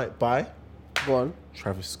I might buy, Go on.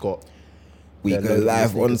 Travis Scott. We They're go loaded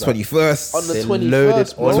live on sneakers up. 21st. On the They're 21st,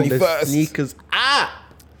 loaded bro. on the 21st. sneakers. I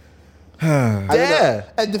don't know. Yeah.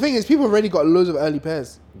 And the thing is, people already got loads of early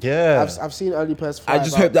pairs. Yeah. I've seen early pairs fly I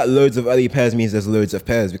just about. hope that loads of early pairs means there's loads of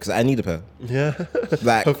pairs because I need a pair. Yeah.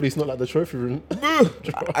 Like- Hopefully it's not like the trophy room.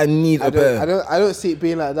 I need a pair. I don't see it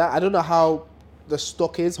being like that. I don't know how the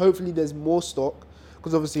stock is. Hopefully there's more stock,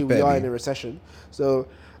 because obviously we Better are be. in a recession. So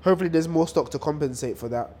hopefully there's more stock to compensate for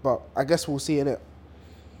that. But I guess we'll see in it.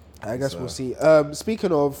 I guess we'll see.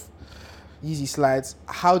 Speaking of Yeezy slides,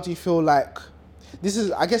 how do you feel like this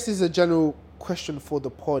is? I guess this is a general question for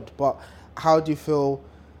the pod, but how do you feel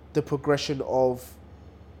the progression of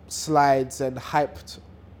slides and hyped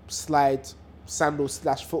slide sandals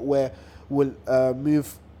 / footwear will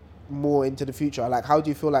move more into the future? Like, how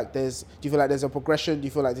do you feel like there's a progression? Do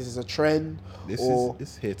you feel like this is a trend? This or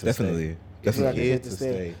is here to Definitely. stay. I feel like Definitely. it's here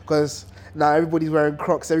to stay. Because now everybody's wearing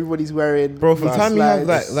Crocs. Everybody's wearing. Bro, from the time you have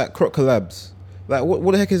slides. like Croc collabs, like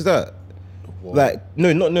what the heck is that? What? Like not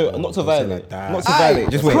to don't say violate, like that. not to Aye, violate.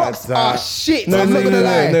 Just wait. Crocs are shit. No, I'm no, not gonna no,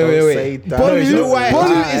 lie. no, Don't wait. say that. Bolu, you know why?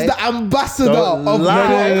 Bolu is the ambassador Don't of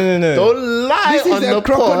lie. No. Don't lie This is on a the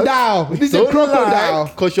crocodile. This is a crocodile.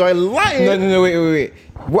 Because you're lying. No, wait.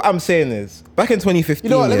 What I'm saying is, back in 2015,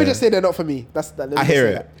 You know what? Let me yeah, just say they're not for me. That's that. I hear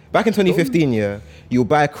it. Back in 2015, yeah, you'll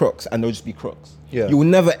buy Crocs and they'll just be Crocs. Yeah. You will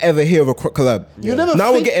never ever hear of a Croc collab. You never Now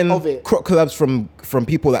we're think getting of it. Croc collabs from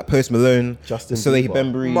people like Post Malone, Justin Saleh Bieber.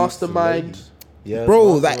 Bembury. Mastermind. Yeah,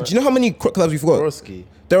 Bro, Mastermind. like, do you know how many Croc collabs we've got? Broski.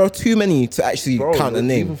 There are too many to actually Bro, count a Even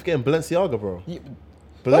name. forgetting Balenciaga, bro.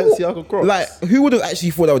 Balenciaga Crocs. Like, who would have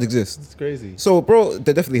actually thought that would exist? it's crazy. So, bro,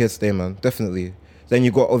 they're definitely here to stay, man. Definitely. Then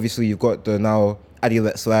you've got the now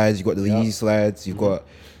Adidas slides, you've got the Yeezy slides, you've got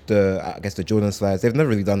the Jordan slides. They've never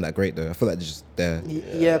really done that great though. I feel like they're just there.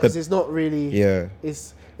 Yeah, because it's not really. Yeah.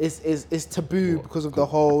 It's taboo because of the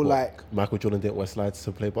whole like. Michael Jordan didn't wear slides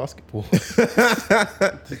to play basketball. It's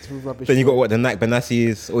rubbish. Then you got the Nike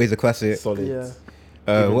Benassis, always a classic. Solid. Yeah.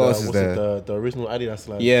 Even What else is what's there? it, the original Adidas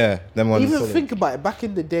slides. Yeah, them ones. Even solid. think about it. Back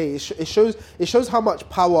in the day, it shows how much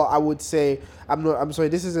power I would say. I'm sorry.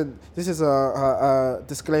 This is a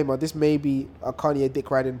disclaimer. This may be a Kanye dick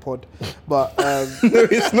riding pod, but no,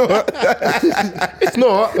 it's not. It's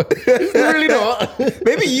not. It's really not.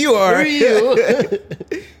 Maybe you are. Maybe you.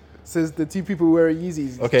 says the two people wearing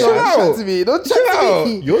Yeezys. Okay. Don't Chill chat to me. Don't chat to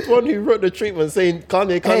me. You're the one who wrote the treatment saying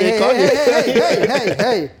Kanye.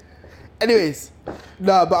 Hey. Anyways,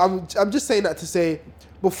 no, but I'm just saying that to say,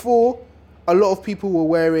 before, a lot of people were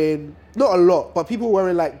wearing, not a lot, but people were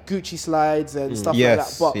wearing like Gucci slides and stuff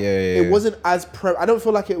Yes, like that. But yeah. it wasn't as I don't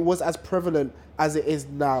feel like it was as prevalent as it is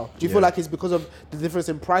now. Do you feel Yeah. like it's because of the difference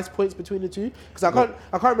in price points between the two? Because I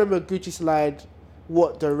can't remember Gucci slide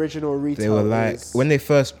what the original retail They were like is. when they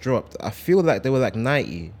first dropped. I feel like they were like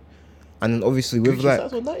 90, and then obviously with Gucci like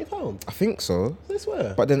slides were £90. I think so. I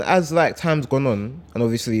swear. But then as like time's gone on, and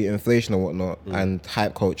obviously inflation and whatnot, and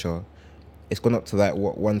hype culture, it's gone up to like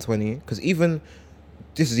what 120. Because even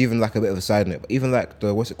this is even like a bit of a side note, but even like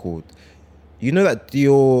the what's it called? You know that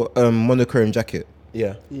Dior monochrome jacket.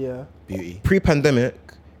 Yeah. yeah, Beauty. Pre-pandemic,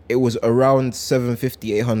 it was around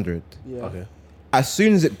 750, 800. yeah. Okay. As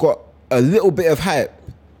soon as it got a little bit of hype,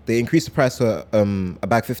 they increased the price to a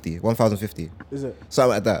bag 50, 1,050, Is it? something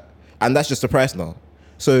like that. And that's just the price now.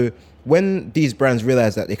 So when these brands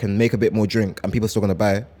realize that they can make a bit more drink and people are still gonna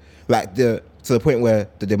buy, like to the point where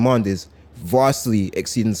the demand is vastly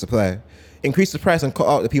exceeding the supply, increase the price and cut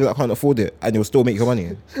out the people that can't afford it, and you'll still make your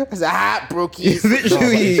money. It's a hat, brokies.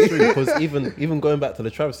 Literally. It's true because even going back to the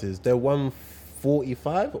Travises, they're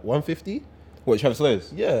 145, 150. What, Travis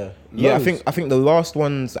Lowe's? Yeah. Yeah, loads. I think the last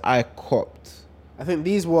ones I copped, I think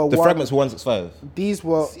these were the fragments were 165. These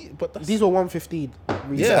were but that's- these were 115.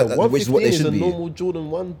 Yeah, that- which is what 115 they is should a be. normal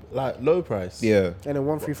Jordan 1 like low price. Yeah. And then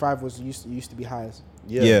 135 was used to be highs.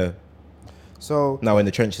 Yeah. So Now in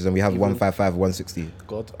the trenches, and we have 155, 160.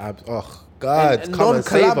 God, God, and come and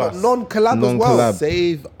save us. non-collab as well. Non-collab.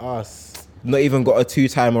 Save us. Not even got a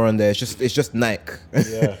 2-timer on there. It's just Nike.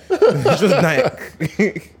 Yeah. It's just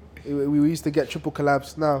Nike. We used to get triple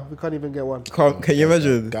collabs. Now we can't even get one. Can you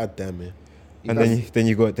imagine? God damn it. And then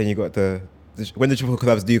you got the when the triple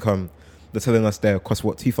collabs do come, they're telling us they cost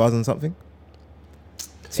what 2,000 something.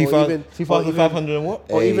 2,000, 2,500 and what?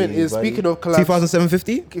 Or even Hey, speaking buddy. of collabs,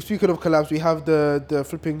 2,750? speaking of collabs, we have the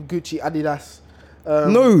flipping Gucci Adidas.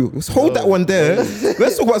 No, let's hold that one there.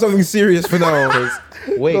 Let's talk about something serious for now.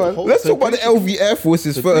 Wait, Go on. hold- Let's so talk about the Gucci- LV Air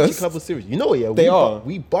Forces the Gucci first. Club was serious. You know what? Yeah, They are.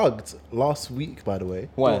 We bugged last week, by the way.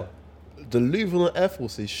 Why? The Louis Vuitton Air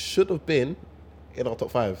Forces should have been in our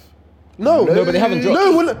top 5. No, No, but they haven't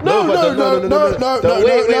dropped. No,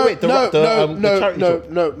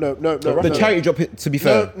 The The charity drop, it, to be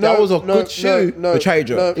fair. That was a good shoe. The charity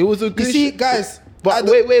drop. It was a good You see, shoe. guys. But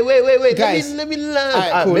wait. Guys. Let me learn.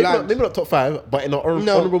 Alright, cool, land. maybe not top 5, but in our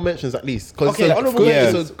honorable mentions at least. Because Okay, honourable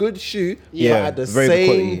it's a good shoe, Yeah, but at the very good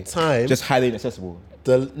same quality. time, Just highly inaccessible.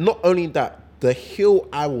 not only that, the hill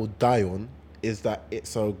I will die on is that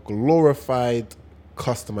it's a glorified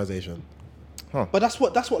customization. But that's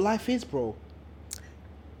what life is, bro.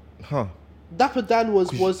 Huh. Dapper Dan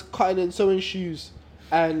was cutting and sewing shoes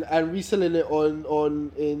and reselling it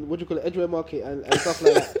on in what do you call it, Edgware Market and stuff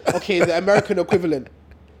like that. Okay, the American equivalent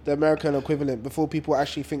before people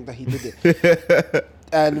actually think that he did it.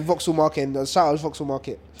 And Vauxhall Market, and shout out to Vauxhall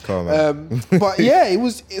Market. Come on, But yeah,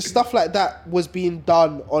 stuff like that was being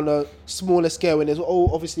done on a smaller scale, and it's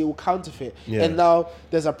all obviously all counterfeit. Yeah. And now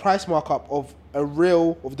there's a price markup of the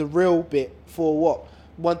real bit for what?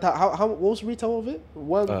 What was retail of it?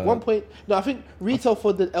 1 point. No, I think retail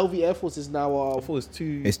for the LV Air Force is now. I thought it was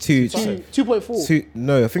 2. It's 2. 2.4.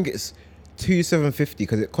 No, I think it's 2,750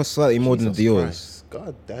 because it costs slightly more than the Dior's. Christ.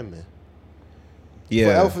 God damn it.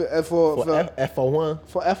 Yeah. For F1.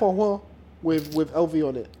 For F1 with LV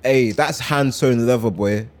on it. Hey, that's hand sewn leather,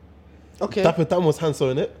 boy. Okay. Dapper Dan was hand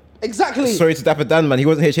sewing it. Exactly. Sorry to Dapper Dan, man. He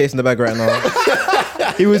wasn't here chasing the bag right now.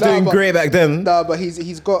 He was doing great back then. No, but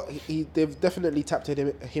they've definitely tapped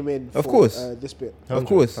him in. Of course. This bit. Of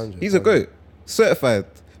course. He's a goat. Certified.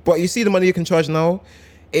 But you see the money you can charge now,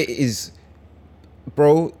 it is,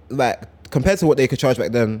 bro, like, compared to what they could charge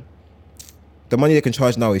back then, the money they can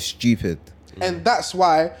charge now is stupid. And that's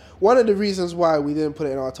why, one of the reasons why we didn't put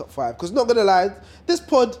it in our top 5. Because not going to lie, this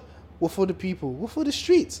pod were for the people, we're for the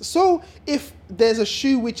streets. So if there's a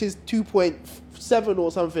shoe which is 2.7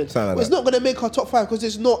 or something, it's not going to make our top 5 because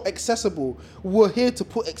it's not accessible. We're here to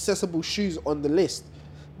put accessible shoes on the list.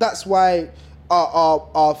 That's why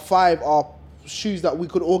our 5 are shoes that we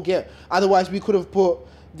could all get. Otherwise, we could have put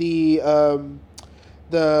the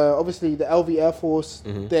obviously the LV Air Force.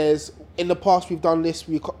 Mm-hmm. There's in the past we've done lists.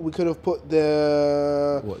 We could have put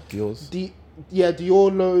the Dior's?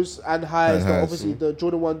 Dior lows and highs. Obviously the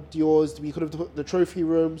Jordan 1 Dior's. We could have put the trophy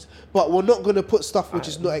rooms, but we're not going to put stuff which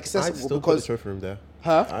is not accessible. I still put the trophy room there.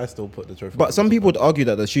 Huh? I still put the trophy. But some people would argue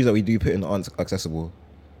that the shoes that we do put in aren't accessible.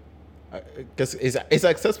 I guess it's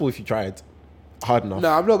accessible if you try it hard enough.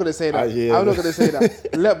 No, I'm not going to say that. Yeah. I'm not going to say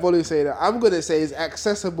that. Let Bolu say that. I'm going to say it's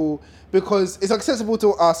accessible because it's accessible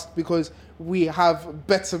to us because we have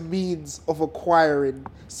better means of acquiring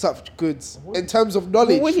such goods in terms of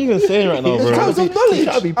knowledge. What are you even saying right now, bro? In terms of knowledge.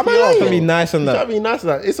 Am I lying? Try to be nice on that. Try to be nice on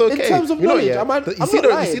that. It's okay. In terms of knowledge,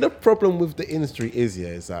 you see the problem with the industry is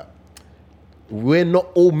that we're not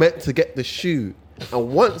all meant to get the shoe. And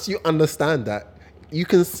once you understand that, you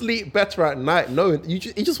can sleep better at night knowing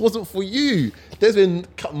it just wasn't for you. There's been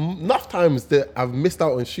enough times that I've missed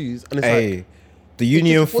out on shoes, and it's like the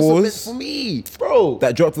Union it just wasn't meant 4s for me, bro.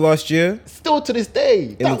 that dropped last year Still to this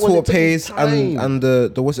day, in the tour pace and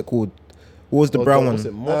the what's it called? What was the brown one? Was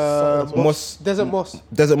it Moss? Desert Moss.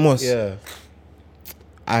 Desert Moss. Yeah.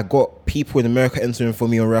 I got people in America entering for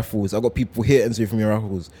me on raffles. I got people here entering for me on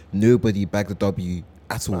raffles. Nobody bagged the W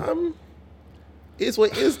at all. It's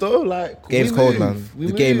what it is though. Like game's cold, man.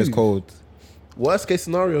 The game is cold. Worst case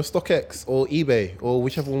scenario, StockX or eBay or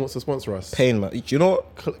whichever one wants to sponsor us. Pain, man. Do you know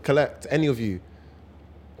what? Collect any of you.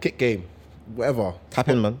 Kick game, whatever. Tap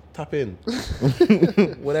in, man. Tap in.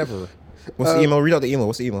 Whatever. What's the email? Read out the email.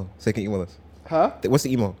 What's the email? So you can email us. Huh? What's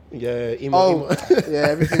the email? Yeah, email. Yeah,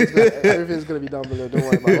 everything's gonna be down below. Don't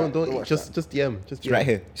worry about it. Don't just DM. Just DM. Right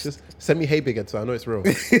here. Just send me hey big so I know it's real.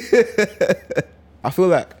 I feel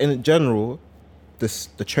like in general,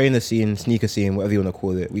 the trainer scene, sneaker scene, whatever you want to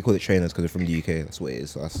call it, we call it trainers because we're from the UK. That's what it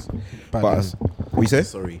is to us. But what you say?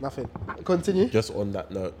 Sorry. Nothing. Continue. Just on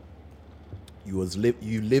that note, you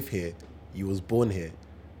live here, you was born here.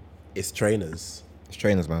 It's trainers. It's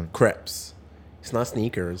trainers, man. Crepes. It's not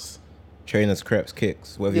sneakers. Trainers, crepes,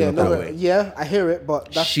 kicks, whatever you want to call it. Yeah, I hear it,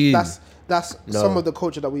 but that's some of the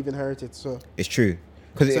culture that we've inherited. So it's true.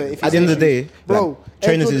 Because at the end of the day, bro,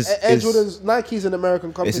 trainers Air Jordan's Nike's an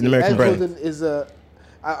American company. It's an American brand. Jordan is a.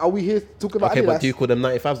 Are we here talking about? Okay, Adidas? but do you call them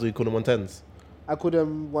 95s or do you call them 110s? I call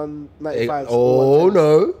them 195s. Oh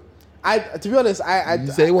no! To be honest,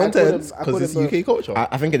 you say 110s because it's UK culture.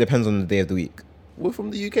 I think it depends on the day of the week. We're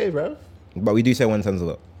from the UK, bro. But we do say 110s a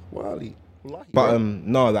lot. Wally. But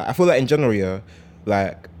no, like I feel like in general, yeah,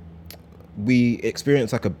 like we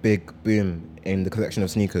experienced like a big boom in the collection of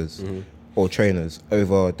sneakers or trainers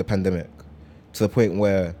over the pandemic, to the point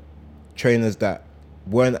where trainers that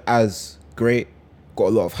weren't as great got a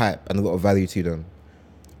lot of hype and a lot of value to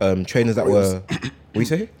them. Trainers that were, what you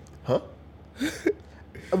say? Huh?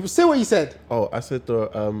 Say what you said. Oh, I said the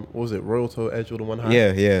what was it? Royal Toe Air Jordan 1 high.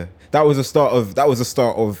 Yeah. That was the start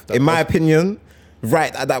of, in my opinion,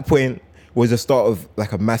 right at that point, was the start of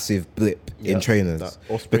like a massive blip in trainers.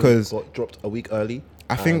 Because got dropped a week early.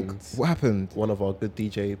 I think what happened? One of our good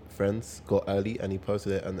DJ friends got early and he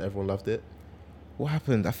posted it and everyone loved it. What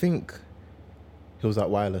happened? I think he was at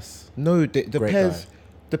Wireless. No, the pairs,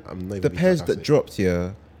 the pairs that dropped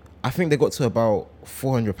here, I think they got to about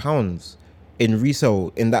 £400 in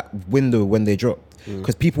resale in that window when they dropped,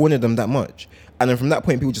 because people wanted them that much. And then from that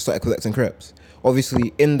point, people just started collecting crepes.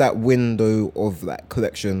 Obviously, in that window of like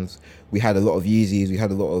collections, we had a lot of Yeezys, we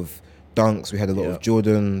had a lot of Dunks, we had a lot of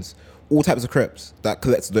Jordans, all types of crepes that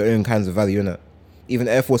collected their own kinds of value in it. Even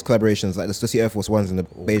Air Force collaborations, like the Stussy Air Force ones in the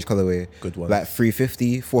beige colorway, good ones, like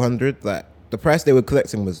 350, 400. Like the price they were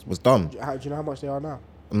collecting was dumb. Do you know how much they are now?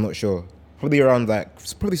 I'm not sure. Probably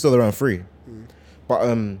still around 3.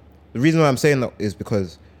 But the reason why I'm saying that is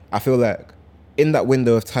because I feel like in that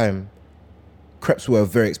window of time, crepes were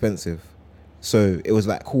very expensive. So it was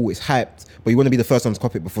like, cool, it's hyped, but you want to be the first one to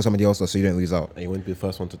copy it before somebody else does, so you don't lose out. And you want to be the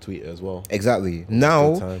first one to tweet it as well. Exactly.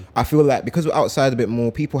 Now, I feel like because we're outside a bit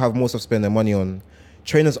more, people have more stuff to spend their money on.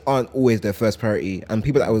 Trainers aren't always their first priority. And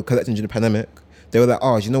people that were collecting during the pandemic, they were like,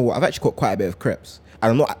 oh, do you know what? I've actually got quite a bit of crepes.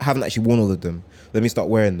 And I haven't actually worn all of them. Let me start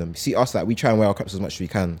wearing them. See us, like, we try and wear our crepes as much as we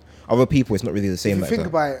can. Other people, it's not really the same. If you like think that.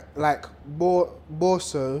 about it, like more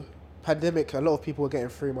so, pandemic, a lot of people were getting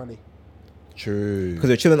free money. True. Because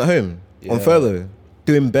they're chilling at home on furlough,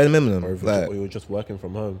 doing bare minimum. Or Like, you were just working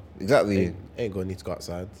from home. exactly. Ain't gonna need to go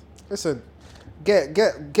outside. Listen,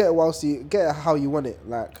 get whilst you get it how you want it.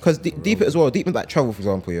 Like, Because deep it as well. Deep in like travel, for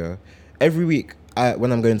example, yeah. Every week,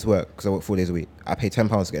 when I'm going to work, because I work 4 days a week, I pay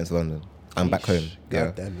 £10 to get into London. I'm back home. Yeah.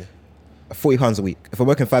 God damn it. £40 a week. If I'm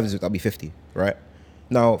working 5 days a week, that'll be 50, right?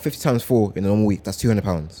 Now, 50 times 4 in a normal week, that's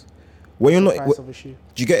 £200. When you're not, price of a shoe.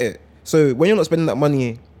 do you get it? So when you're not spending that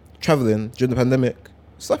money traveling during the pandemic,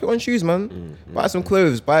 slap it on shoes, man. Buy some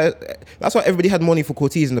clothes. That's why everybody had money for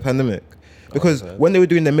Cortez in the pandemic, because when they were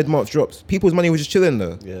doing their mid-March drops, people's money was just chilling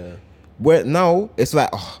there. Yeah. Where now it's like,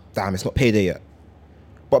 oh damn, it's not payday yet.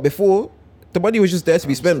 But before, the money was just there to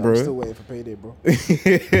be spent, bro. I'm still waiting for payday, bro.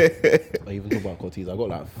 I even talk about Cortez. I got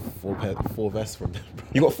like four vests from them, bro.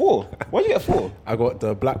 You got 4? Why'd you get 4? I got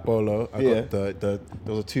the black polo. I Yeah. got there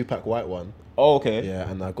was a 2-pack white one. Oh, okay. Yeah,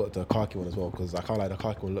 and I got the khaki one as well because I can't like the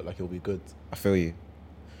khaki one look like it'll be good. I feel you.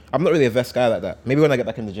 I'm not really a vest guy like that. Maybe when I get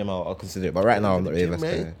back in the gym, I'll consider it. But right now, I'm not really a vest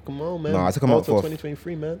guy. Come on, man. No, I took 'em out for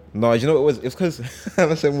 2023, man. No, you know what it was? It's because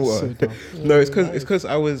I'm saying water. So dumb. No, it's because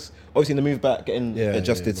I was obviously in the move back, getting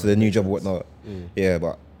adjusted to the new job and whatnot. Yeah,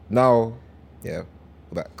 but now, yeah,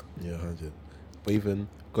 we're back. Yeah, 100. But even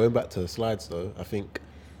going back to the slides though, I think,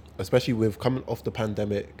 especially with coming off the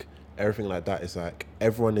pandemic, everything like that, it's like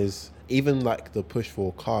everyone is, even like the push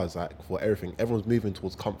for cars, like for everything, everyone's moving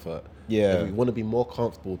towards comfort. Yeah. You want to be more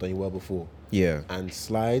comfortable than you were before. Yeah. And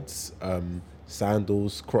slides,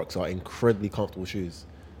 sandals, Crocs are incredibly comfortable shoes.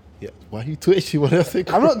 Yeah. Why are you twitching when I say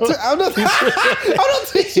I'm not twitching. I'm not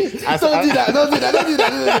twitching. Don't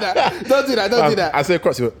do that. I say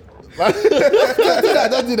Crocs, you Don't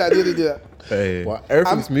do that. Hey. but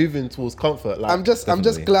everything's moving towards comfort. Like, I'm just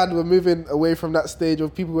Definitely. glad we're moving away from that stage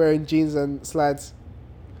of people wearing jeans and slides.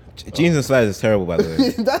 Jeans and slides is terrible, by the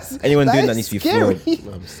way. Anyone doing that needs to be scary.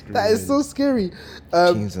 floored. That is so scary.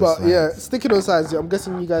 Jeans and But yeah, slides. sticking on slides, I'm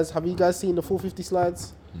guessing have you guys seen the 450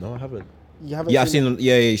 slides? No, I haven't. You haven't. Yeah, I've seen them.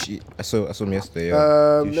 Yeah, I saw them yesterday.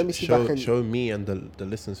 Yeah. Let me see if I can. show me and the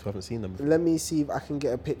listeners who haven't seen them. Let me see if I can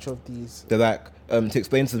get a picture of these. They're like, to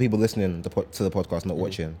explain to the people listening to the podcast, not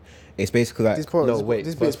watching. It's basically like This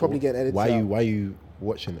first bit's of probably all, getting edited. Why out. you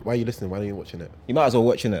watching it? Why are you listening? Why are you watching it? you might as well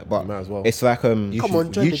watching it, but You might as well. it's like Come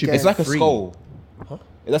on, join the game. it's like a free. skull. Huh?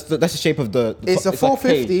 That's the shape of the It's a it's like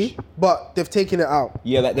 450, cage. but they've taken it out,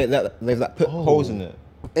 Yeah, like they've like put holes in it.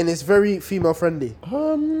 and it's very female friendly.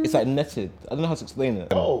 It's like netted. I don't know how to explain it.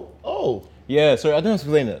 Oh. Yeah, sorry, I don't know how to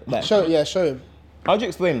explain it. Like, Show him. how'd you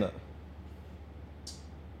explain that?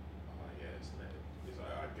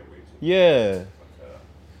 Yeah.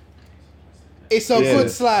 It's a Yeah.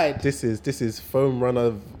 good slide. This is Foam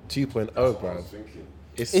Runner 2.0, bro.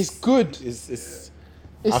 It's good. It's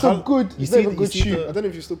It's a good. You It's a see good shoe. the- I don't know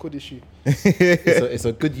if you still call this shoe. it's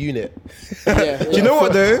a good unit. Yeah. Do you know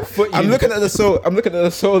what though? Foot I'm unit. looking at the sole. I'm looking at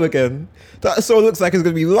the sole again. That sole looks like it's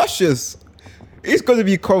gonna be luscious. It's gonna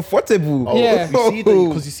be comfortable. Oh, Yeah.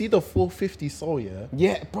 because you see the 450 sole, yeah.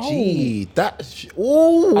 Yeah, bro. Gee, that.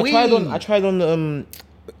 Oh, I tried on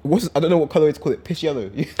I don't know what color it's called. Pitch yellow.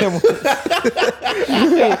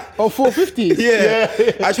 Oh, 450s.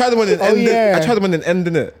 yeah. I tried them on an end. yeah. I tried them on an end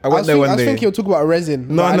in it. I I went was, there one I was day. thinking you'll talk about a resin.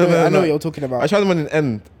 No, but no, I know, no, I know no. what you're talking about. I tried them on an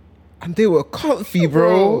end, and they were comfy,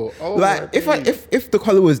 bro. Bro, oh like my if the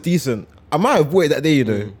color was decent, I might have bought it that day. You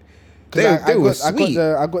know, they were sweet.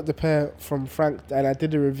 I got the pair from Frank, and I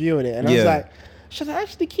did a review on it, and I was Yeah. like, should I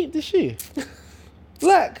actually keep the shoe?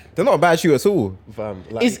 Like, They're not a bad shoe at all. Fam,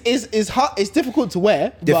 like, it's hard. It's difficult to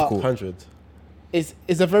wear. Difficult. 100. But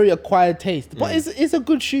it's a very acquired taste. But it's a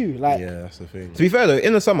good shoe. Like, Yeah, that's the thing. To be fair though,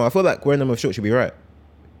 in the summer, I feel like wearing them with shorts should be right.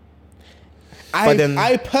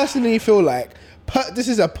 I personally feel like this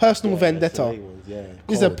is a personal vendetta. Yeah,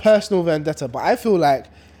 This is a personal vendetta, but I feel like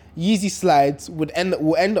Yeezy slides will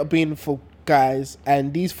end up being for guys,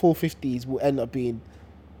 and these 450s will end up being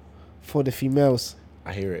for the females.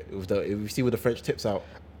 I hear it. If you see with the French tips out,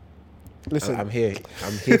 Listen, I'm here.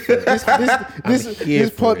 I'm here for it.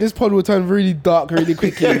 this pod will turn really dark really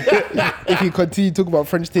quickly if you continue to talk about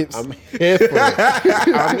French tips. I'm here for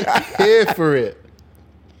it. I'm here for it.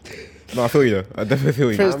 No, I feel you. I definitely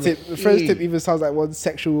feel you. French tip even sounds like one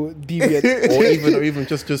sexual deviant. or even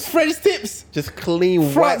just French tips. just clean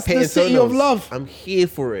France, white paint the city of toenails. love. I'm here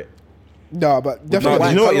for it. No, but No, definitely. do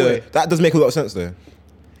you know what? colourway. Yeah, that does make a lot of sense though.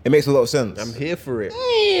 It makes a lot of sense. I'm here for it.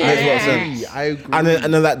 Makes a lot of sense. I agree. And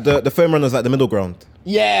then like the foam runners like the middle ground.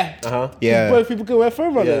 Yeah. Yeah. Both people can wear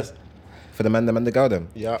foam runners. For the man, the girl them.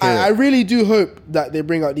 Yeah. I really do hope that they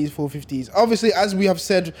bring out these 450s. Obviously, as we have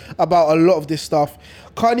said about a lot of this stuff,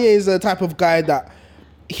 Kanye is the type of guy that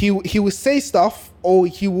he will say stuff or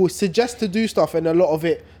he will suggest to do stuff, and a lot of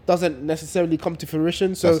it doesn't necessarily come to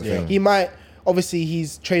fruition. So That's the thing. he might. Obviously,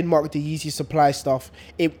 he's trademarked the Yeezy supply stuff.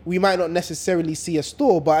 We might not necessarily see a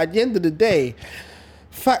store, but at the end of the day,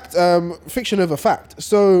 fiction over fact.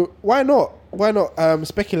 So why not? Why not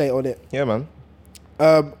speculate on it? Yeah, man.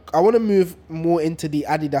 I want to move more into the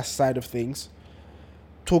Adidas side of things,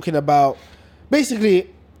 talking about basically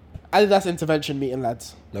Adidas intervention meeting,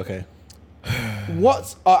 lads. Okay.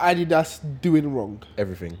 What are Adidas doing wrong,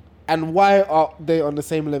 Everything. and why are they on the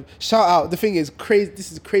same level? Shout out! The thing is, crazy.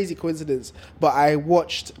 This is a crazy coincidence, but I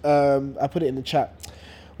watched. I put it in the chat.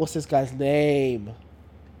 What's this guy's name?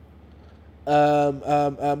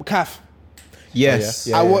 Kaf. Yes.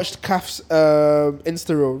 Yeah, I watched Kaf's Insta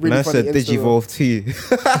reel. Really Man funny said Insta reel. Digivolve too.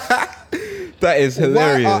 That is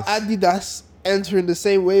hilarious. Why are Adidas entering the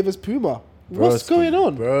same wave as Puma? What's going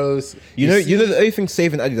on? Bros. You know the only thing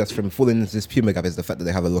saving Adidas from falling into this Puma gap is the fact that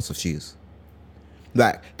they have a lot of shoes.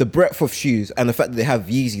 Like the breadth of shoes and the fact that they have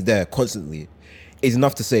Yeezy there constantly is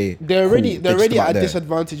enough to say They're already cool, just at about a there.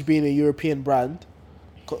 disadvantage being a European brand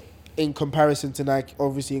in comparison to Nike.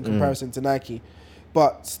 Obviously, in comparison to Nike,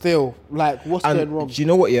 but still, like, what's And going wrong? do you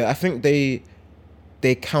know what? Yeah, I think they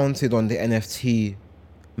counted on the NFT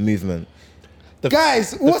movement.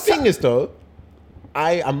 Guys, The what's thing is though,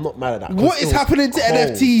 I am not mad at that. 'cause what it is was happening to cold.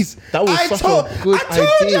 NFTs? That was such a good I told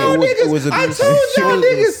idea. y'all It was niggas. a I good told y'all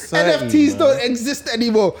idea. niggas. Exciting, NFTs man. don't exist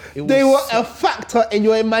anymore. It They were was a factor in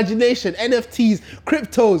your imagination. NFTs,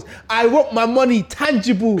 cryptos. I want my money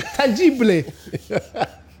tangibly.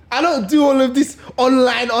 I don't do all of this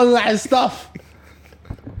online stuff.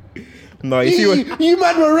 No, you see what? You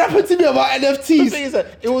man were rapping to me about The NFTs. thing is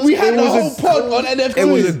that We had a whole pod on NFTs. It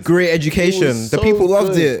was a great It education. was The so people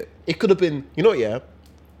loved good. it. It could have been, you know what, yeah?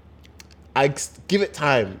 Give it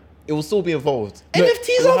time. It will still be involved. NFTs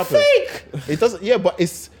It will are happen. fake. It doesn't, yeah, but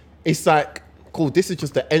it's like, cool, this is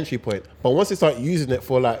just the entry point. But once they start using it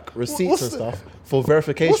for like receipts What's and the- stuff, for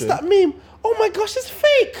verification. What's that meme? Oh my gosh, it's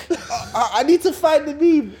fake. I need to find the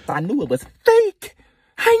meme. I knew it was fake.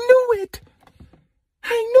 I knew it.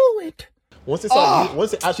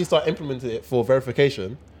 Once they actually start implementing it for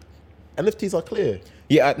verification, NFTs are clear.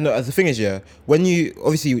 Yeah, no. The thing is, yeah, when you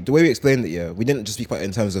obviously the way we explained it, yeah, we didn't just speak about it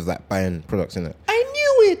in terms of like buying products in it. I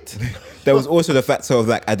knew it. There was also the factor of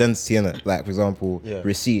like identity in it, like for example, Yeah.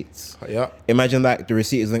 receipts. Yeah. Imagine like the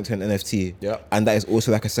receipt is linked to an NFT, Yeah. and that is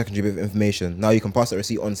also like a secondary bit of information. Now you can pass that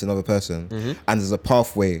receipt on to another person, and there's a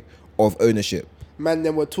pathway of ownership. Man,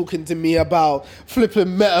 then were talking to me about flipping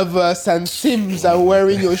metaverse and Sims and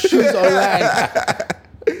wearing your shoes online.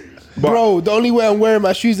 Bro, the only way I'm wearing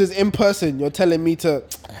my shoes is in person. You're telling me to...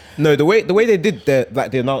 No, the way they did that,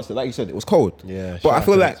 like they announced it, like you said, it was cold. Yeah. but I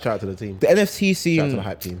feel like shout out to the team. the NFT scene, Shout out to the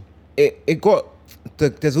hype team. it got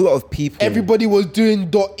there's a lot of people. Everybody was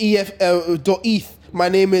doing .eth. My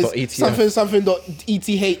name is .eth. something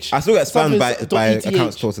 .eth. I still get spammed by .eth.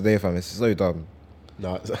 accounts till today, fam. It's so dumb.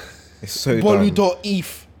 No, It's so Bolu dumb.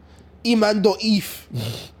 .eth. Eman.eth.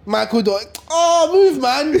 Michael. Oh, move,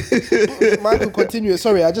 man. Michael, continue.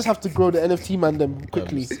 Sorry, I just have to grow the NFT man them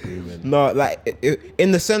quickly. No, like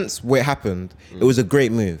in the sense where it happened, it was a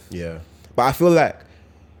great move. yeah. But I feel like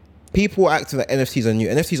people acting like NFTs are new.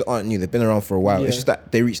 NFTs aren't new. They've been around for a while. Yeah. It's just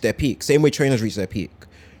that they reached their peak. Same way trainers reach their peak.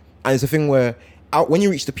 And it's a thing where when you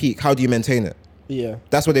reach the peak, how do you maintain it? Yeah.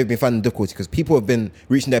 That's what they've been finding difficulty because people have been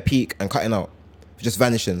reaching their peak and cutting out, just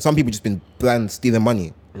vanishing. Some people just been bland stealing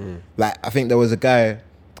money. Like I think there was a guy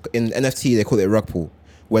in NFT, they call it a rug pull,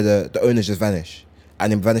 where the owners just vanish and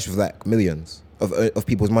then vanish with like millions of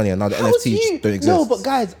people's money, and now the How do NFTs you- don't exist. No, but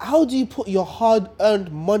guys, how do you put your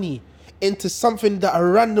hard-earned money into something that a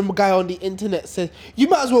random guy on the internet says? You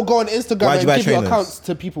might as well go on Instagram Why'd you and buy give your trainers? accounts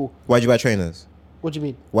to people. Why'd you buy trainers? What do you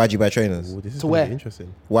mean? Why'd you buy trainers? Ooh, this is To gonna where? be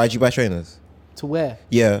interesting. Why'd you buy trainers? To where?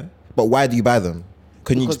 Yeah, but why do you buy them?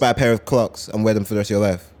 Couldn't you just buy a pair of Clarks and wear them for the rest of your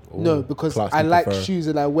life? No, because Clarks I you like prefer. shoes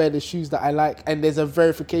and I wear the shoes that I like, and there's a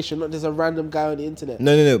verification, not there's a random guy on the internet.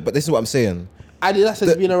 No, but this is what I'm saying. Adidas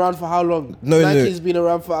has been around for how long? No. Nike's been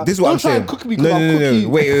around for... This is what Don't I'm try saying. and cook me No, because I'll cook you.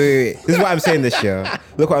 Wait. This is what I'm saying this year.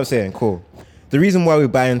 Look what I'm saying. Cool. the reason why we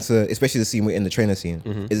buy into, especially the scene we're in, the trainer scene,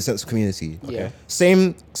 is a sense of community. Yeah.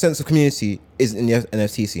 Same sense of community is in the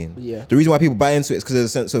NFT scene. Yeah. The reason why people buy into it is because there's a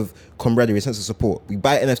sense of camaraderie, a sense of support. We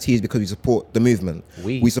buy NFTs because we support the movement.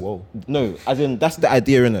 Whoa. No, as in that's the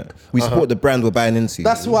idea, innit? We support the brand we're buying into.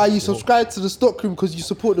 That's why you subscribe to the stockroom, because you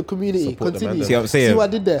support the community. Support the Continue. man. See what I'm saying? See what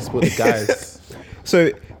I did there? Support the guys. So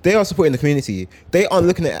they are supporting the community. They aren't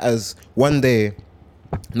looking at it as one day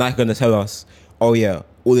Nike gonna tell us, oh yeah,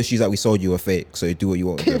 all the shoes that we sold you are fake, so do what you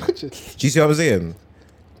want with them. Do you see what I'm saying?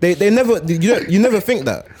 They never, you never think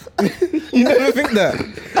that. You never think that.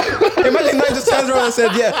 Imagine Nike just turns around and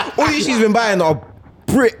said, yeah, all these shoes you've been buying are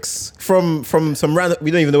bricks from some random,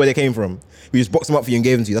 we don't even know where they came from. We just boxed them up for you and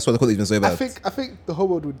gave them to you. That's why the quality's been so bad. I think the whole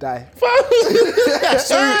world would die.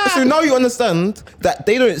 So now you understand that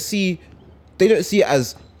they don't see it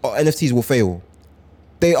as NFTs will fail.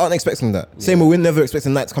 They aren't expecting that. Same way we're never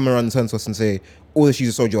expecting Nike to come around and turn to us and say, all the shoes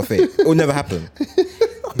you sold you are fake. It will never happen.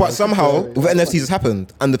 But somehow, with NFTs, it's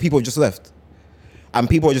happened, and the people have just left. And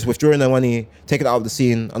people are just withdrawing their money, taking it out of the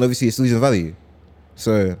scene, and obviously it's losing value.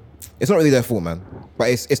 So, it's not really their fault, man. But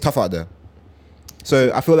it's tough out there.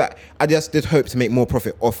 So, I feel like Adidas did hope to make more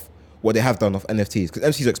profit off what they have done off NFTs, because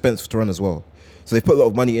NFTs are expensive to run as well. So, they put a lot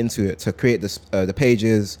of money into it to create this, the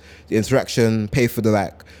pages, the interaction, pay for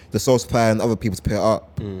the source supply and other people to pick it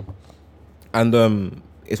up. And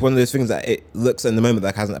it's one of those things that it looks in the moment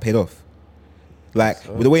like hasn't paid off.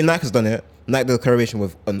 With the way Nike has done it, Nike did a collaboration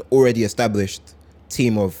with an already established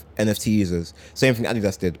team of NFT users. Same thing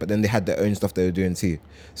Adidas did, but then they had their own stuff they were doing too.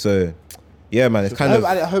 So, yeah, man, it's kind of...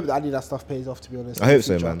 I hope the Adidas stuff pays off, to be honest. I hope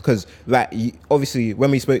so, man. Because, obviously,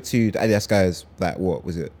 when we spoke to the Adidas guys, what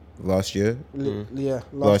was it? Last year? Yeah,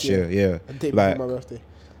 last year, yeah. I did for my birthday.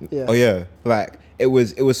 Yeah. Oh, yeah. It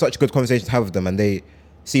was such a good conversation to have with them, and they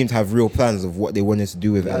seemed to have real plans of what they wanted to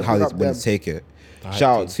do with it and how they wanted to take it.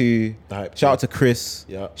 Shout out to Chris.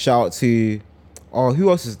 Yeah. Shout out to who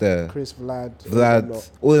else is there? Chris, Vlad,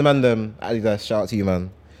 all the man them Adidas. Shout out to you,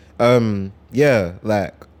 man. And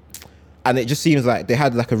it just seems like they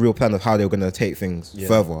had a real plan of how they were gonna take things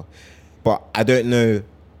further. But I don't know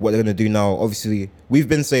what they're gonna do now. Obviously, we've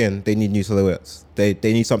been saying they need new silhouettes. They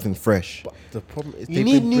need something fresh. But the problem is you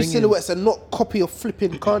need new silhouettes and not copy or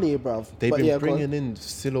flipping Kanye, bruv. They've been bringing in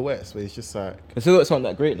silhouettes where it's just like... The silhouettes aren't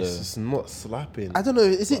that great though. It's just not slapping. I don't know.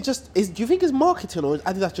 Is it just... do you think it's marketing, or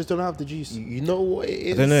Adidas just don't have the juice? You know what it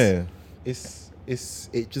is? I don't know.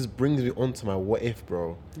 It just brings me on to my what if,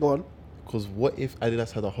 bro. Go on. Because what if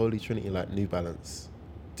Adidas had a holy trinity like New Balance?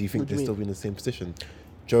 Do you think they'd still be in the same position?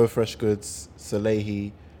 Joe Fresh Goods,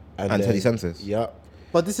 Salehi, and Teddy Santis. Yep.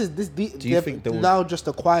 But they've now just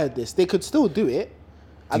acquired this. They could still do it.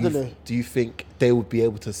 I don't know. Do you think they would be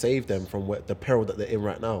able to save them from the peril that they're in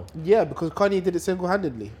right now? Yeah, because Kanye did it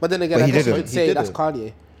single-handedly. But then again, I guess you could say that's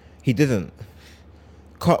Kanye. He didn't.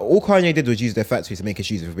 All Kanye did was use their factory to make his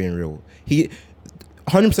shoes, if we're being real.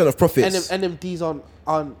 100% of profits... NMDs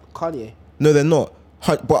aren't Kanye. No, they're not.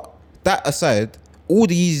 But that aside, all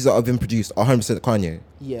the Yeezys that have been produced are 100% Kanye.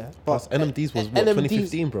 Yeah. But NMDs was what,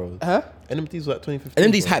 2015, bro? Huh? NMDs was like 2015.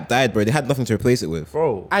 NMD's hype died, bro. They had nothing to replace it with.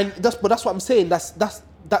 Bro. And that's what I'm saying. That's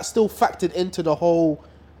still factored into the whole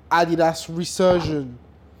Adidas resurgence.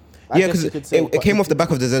 Yeah, because it came off the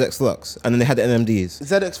back of the ZX Flux, and then they had the NMDs.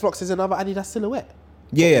 ZX Flux is another Adidas silhouette.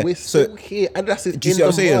 Yeah, we're still here. Adidas is do you see what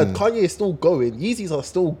I'm saying? Kanye is still going. Yeezys are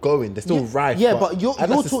still going. They're still rife. Yeah, but you're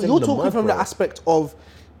talking from the aspect of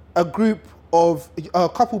a group of a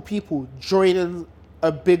couple people joining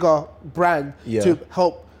a bigger brand to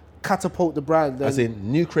help catapult the brand. As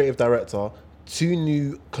in new creative director, two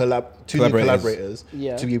new collaborators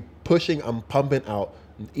to be pushing and pumping out,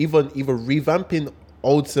 either revamping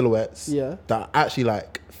old silhouettes that are actually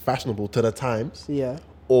fashionable to the times. Yeah.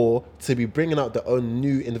 Or to be bringing out their own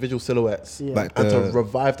new individual silhouettes and to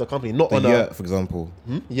revive the company. Not on for example.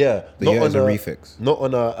 Yeah. The not Yurt on is a refix. Not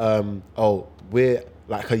on a, we're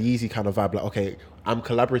like a Yeezy kind of vibe. Like, okay, I'm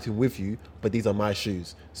collaborating with you, but these are my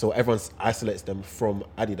shoes. So everyone isolates them from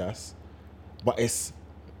Adidas. But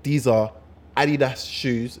these are Adidas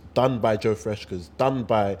shoes done by Joe Freshkes, done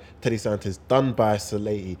by Teddy Santis, done by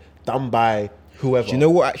Salehi, done by whoever. Do you know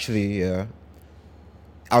what actually, I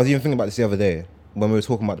was even thinking about this the other day when we were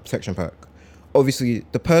talking about the protection pack. Obviously,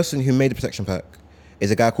 the person who made the protection pack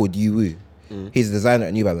is a guy called Yu Wu. He's a designer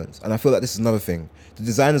at New Balance. And I feel like this is another thing. The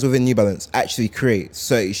designers within New Balance actually create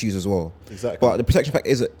certain shoes as well. Exactly. But the protection pack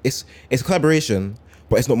is a collaboration,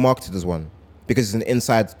 but it's not marketed as one because it's an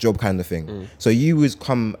inside job kind of thing. So Yu Wu's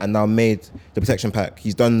come and now made the protection pack.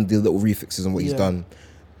 He's done the little refixes and what he's done.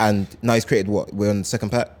 And now he's created what? We're on the second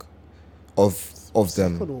pack of of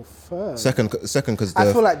them. Second or third? Second, because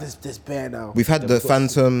I feel like there's bare now. we've had the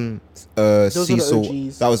Phantom, Those are the Cecil.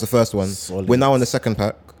 OGs. That was the first one. Solid. We're now on the second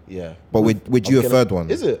pack, Yeah. but we're due a third one.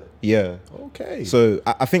 Is it? Yeah. Okay. So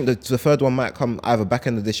I think the third one might come either back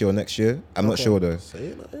end of this year or next year. I'm not sure though. Say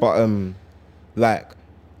it, man. But like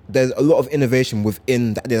there's a lot of innovation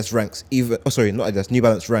within the Adidas ranks, even not Adidas, New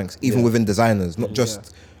Balance ranks, even within designers, not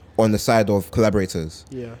just on the side of collaborators.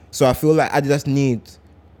 Yeah. So I feel like Adidas need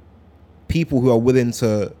people who are willing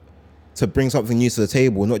to bring something new to the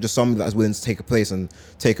table, not just somebody that's willing to take a place and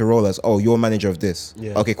take a role as, oh, you're manager of this.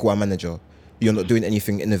 Yeah. Okay, cool, I'm manager. You're not doing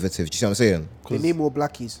anything innovative. Do you see what I'm saying? They need more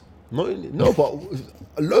blackies. No,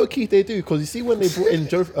 but low key they do, because you see when they brought in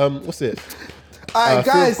Joe, what's it? Alright,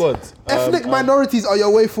 Fear guys. of God. Ethnic minorities are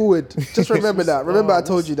your way forward. Just remember that. Remember, I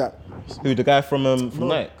told you that. Who, the guy from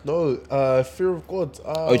Nike? No, Fear of God.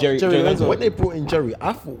 Jerry Lorenzo. When they brought in Jerry,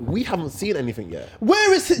 I thought we haven't seen anything yet.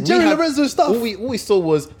 Where is it? Jerry Lorenzo stuff? All we saw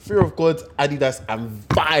was Fear of God, Adidas, and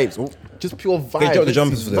vibes. Just pure vibes. They dropped the Didn't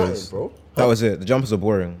jumpers see for nothing, those. bro. That was it. The jumpers are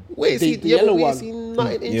boring. Wait, The yellow one. seen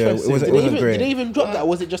nothing Yeah, it interesting. wasn't- Did they, wasn't great. did they even drop that? Or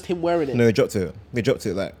was it just him wearing it? No, they dropped it. They dropped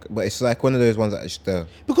it but it's like one of those ones that is there.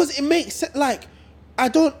 Because it makes sense. Like,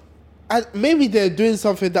 maybe they're doing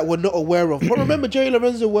something that we're not aware of. But remember, Jerry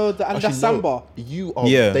Lorenzo wore the Adidas Actually, Samba. no, you are.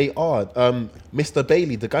 Yeah. They are. Mr.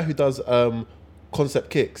 Bailey, the guy who does concept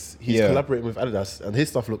kicks, he's collaborating with Adidas, and his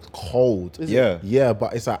stuff looks cold. Yeah. Yeah,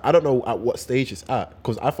 but it's like I don't know at what stage it's at,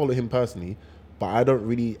 because I follow him personally, but I don't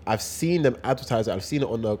really. I've seen them advertise it. I've seen it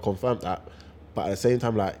on the Confirmed app, but at the same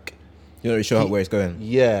time, like, You're not really sure where it's going.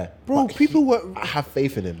 yeah, Bro, but I have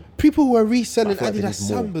faith in him. people were reselling I feel like they Adidas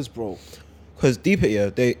need more. Sambas, bro. Because deep it, yeah,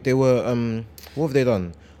 they were what have they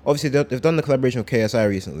done? Obviously they've done the collaboration with KSI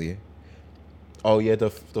recently. Oh yeah, the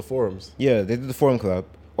forums. Yeah, they did the Forum Club.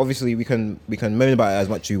 Obviously we can moan about it as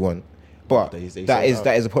much as you want, but They that sold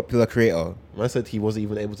is a popular creator. Man said he wasn't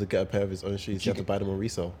even able to get a pair of his own shoes. He had to buy them on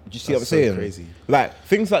resale. Do you see what I'm saying? Crazy. Like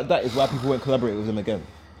things like that is why people won't collaborate with them again.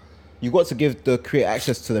 You got to give the creator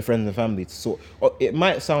access to their friends and family to sort. It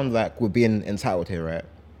might sound like we're being entitled here, right?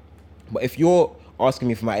 But if you're asking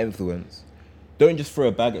me for my influence, don't just throw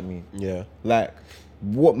a bag at me. Yeah. Like,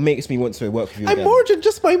 what makes me want to work with you I'm again? more than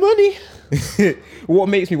just my money. What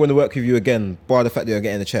makes me want to work with you again, bar the fact that you're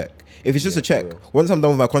getting a check? If it's just a check, once I'm done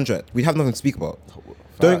with my contract, we have nothing to speak about.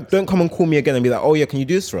 Don't come and call me again and be like, oh yeah, can you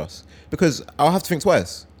do this for us? Because I'll have to think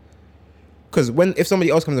twice. Because if somebody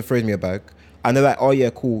else comes and throws me a bag, and they're like, oh yeah,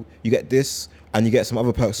 cool, you get this, and you get some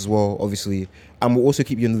other perks as well, obviously, and we'll also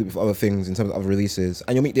keep you in the loop with other things in terms of other releases,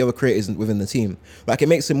 and you'll meet the other creators within the team. Like, it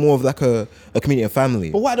makes it more of like a community and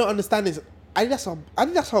family. But what I don't understand is Adidas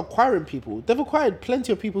are acquiring people. They've acquired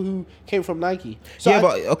plenty of people who came from Nike. So yeah,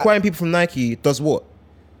 but acquiring people from Nike does what?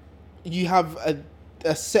 you have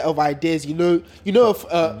a set of ideas. You know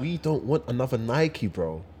if We don't want another Nike,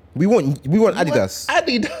 bro. We want Adidas.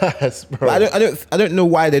 Adidas, bro. But I don't know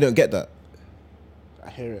why they don't get that. I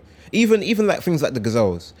hear it. Even like things like the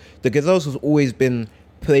Gazelles. The Gazelles has always been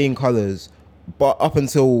playing colours, but up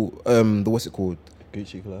until the what's it called?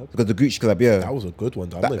 Gucci collab. Because the Gucci collab, yeah. That was a good one.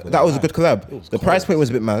 That was a good collab. The price point was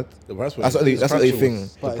a bit mad. The price That's the only thing.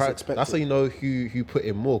 But it's expected. That's how you know who put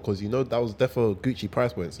in more, because you know that was definitely Gucci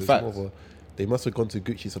price point. So it's Facts. more of a, they must have gone to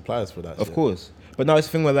Gucci suppliers for that. Of shit. course. But now it's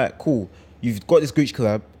the thing where like, cool, you've got this Gucci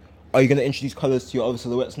collab. Are you gonna introduce colours to your other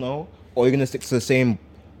silhouettes now? Or are you gonna stick to the same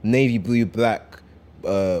navy blue, black,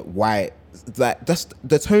 white? Like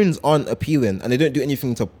the tones aren't appealing and they don't do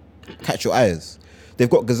anything to catch your eyes. They've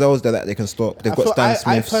got Gazelles there that they can stock. They've got Stan I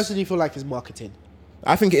Smiths. personally feel like it's marketing.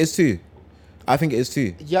 I think it is too.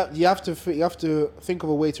 You have to think of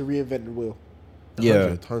a way to reinvent the wheel. Yeah.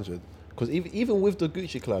 100. Because even with the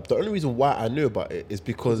Gucci collab, the only reason why I knew about it is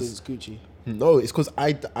because It's Gucci. no, it's because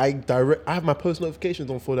I have my post notifications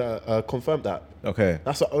on for that Confirmed app. Okay.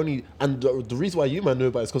 That's the only, and the reason why you man knew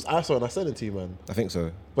about it is because I saw it and I sent it to you, man. I think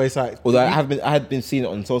so. But it's like, Although I had been seeing it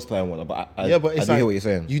on Soulsply and whatnot, but I but it's do like, hear what you're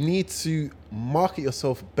saying. You need to market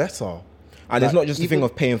yourself better. And it's like, not just a even- thing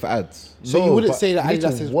of paying for ads. So you wouldn't but say that you need to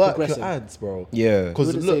Adidas is work progressive? your ads, bro. Yeah. You Because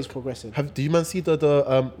wouldn't say look, it's progressive. do you man see the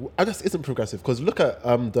Adidas isn't progressive, because look at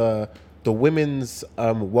the women's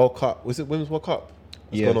World Cup. Was it women's World Cup?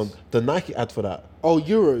 What's Yes. going on? The Nike ad for that. Oh,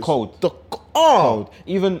 Euros. Cold. Oh,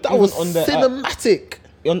 Even that even was on the app, cinematic.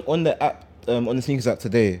 on the app on the sneakers app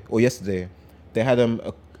today or yesterday, they had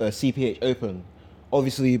a CPH Open.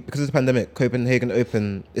 Obviously, because of the pandemic, Copenhagen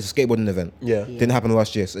Open is a skateboarding event. Yeah. Didn't happen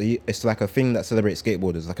last year, so it's like a thing that celebrates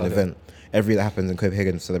skateboarders, like an event. Every year that happens in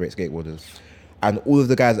Copenhagen celebrates skateboarders, and all of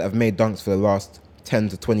the guys that have made dunks for the last 10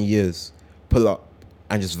 to 20 years pull up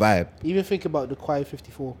and just vibe. Even think about the Quiet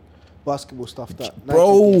 54. basketball stuff that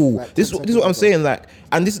Bro, Nike did, like, this 10 is what I'm seconds saying. Like,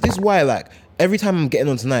 and this is why, like, every time I'm getting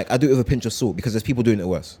onto Nike, I do it with a pinch of salt because there's people doing it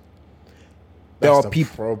worse. That's the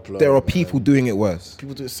problem, There are man. people doing it worse.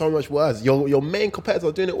 People do it so much worse. Your main competitors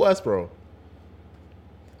are doing it worse, bro.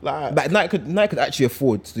 Like Nike could actually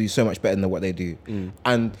afford to do so much better than what they do.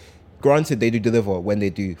 And granted, they do deliver when they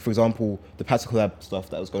do. For example, the Patta collab stuff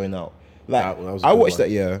that was going out. Like, That was a I good watched one.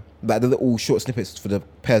 that, yeah. Like the little short snippets for the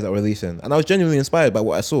pairs that were releasing, and I was genuinely inspired by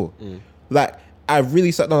what I saw. Like, I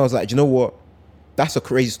really sat down. I was like, do you know what? That's a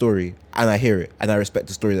crazy story, and I hear it, and I respect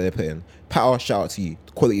the story that they put in. Power, shout out to you.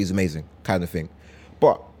 The quality is amazing, kind of thing.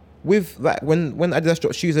 But with like when Adidas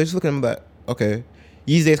drop shoes, I just look at them like, okay,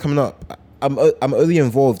 Yeezy Day's coming up. I'm only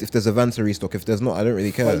involved if there's a Vanta restock. If there's not, I don't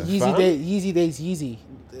really care. But Yeezy Days, Yeezy.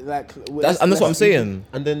 Like, That's what I'm saying.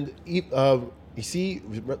 And then you see,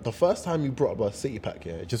 the first time you brought up a City Pack,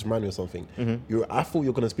 yeah, it just reminded me of something. I thought you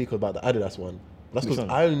were gonna speak about the Adidas one. That's because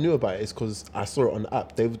I only knew about it. It's because I saw it on the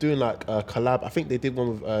app. They were doing like a collab. I think they did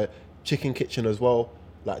one with Chicken Kitchen as well.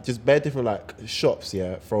 Like just bare different like shops,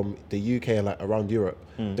 yeah, from the UK and like around Europe.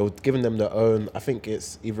 They were giving them their own. I think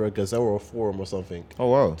it's either a Gazelle or a Forum or something. Oh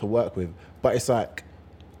wow. To work with, but it's like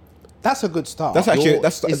that's a good start. That's actually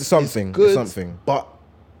it's something. good, It's something. But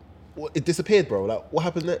it disappeared, bro. Like, what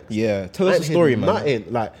happened next? Yeah, tell I us ain't the story, heard man.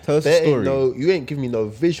 Nothing. Like, Tell us the there ain't story. you ain't giving me no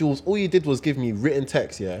visuals. All you did was give me written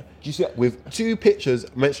text. Yeah, Do you see that? with 2 pictures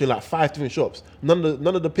mentioning like 5 different shops. None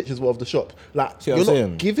of the pictures were of the shop. Like, See what you're I'm not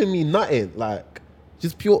saying? giving me nothing. Like,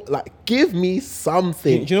 just pure. Like, give me Do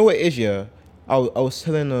something. you know what it is, yeah? I was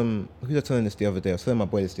telling who was I telling this the other day? I was telling my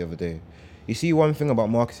boy this the other day. You see, one thing about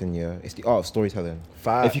marketing, yeah, it's the art of storytelling.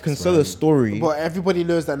 Facts, if you can sell man. a story, But everybody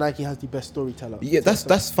knows that Nike has the best storyteller. yeah,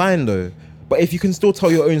 that's fine though. But if you can still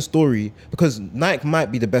tell your own story, because Nike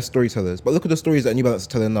might be the best storytellers, but look at the stories that New Balance is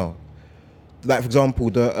telling now. Like for example,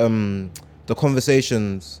 the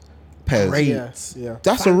Conversations pairs. Great. Yeah.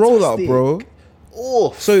 That's a rollout, Fantastic. bro.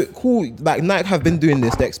 Oh, So cool. Like Nike have been doing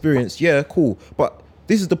this, the experience, yeah, cool. But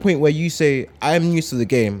this is the point where you say, I'm new to the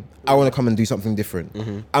game. I want to come and do something different.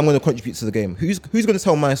 I'm going to contribute to the game. Who's going to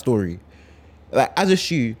tell my story? Like as a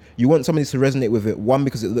shoe, you want somebody to resonate with it. 1,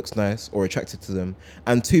 because it looks nice or attractive to them,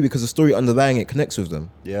 and 2, because the story underlying it connects with them.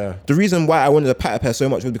 yeah. The reason why I wanted a Patta pair so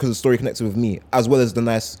much was because the story connected with me, as well as the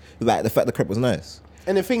nice, like the fact the crepe was nice.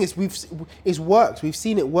 And the thing is, it's worked. We've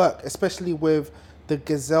seen it work, especially with the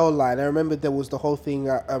Gazelle line. I remember there was the whole thing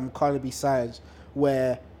at Carnaby Sides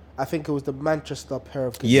where I think it was the Manchester pair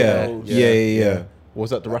of Gazelles. Yeah.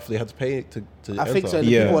 Was that the roughly had to pay to I think so. enter? And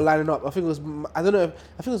the Yeah. people were lining up. I think it was. I don't know.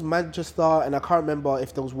 I think it was Manchester, and I can't remember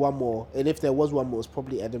if there was one more. And if there was one more, it was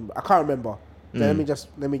probably Edinburgh. I can't remember. Let me just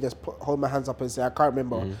hold my hands up and say I can't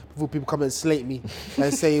remember before people come and slate me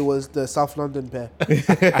and say it was the South London pair.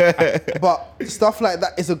 But stuff like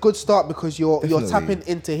that is a good start because you're Definitely. tapping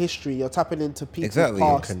into history. You're tapping into people's Exactly.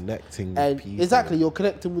 past. Connecting And with people. exactly, you're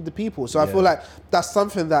connecting with the people. So I Yeah. feel like that's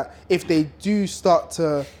something that if they do start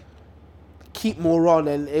to keep more on,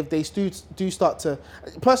 and if they do start to,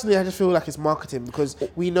 personally, I just feel like it's marketing because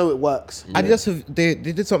we know it works. Adidas they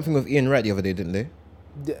did something with Ian Wright the other day, didn't they?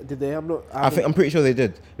 Did they? I'm not. I'm pretty sure they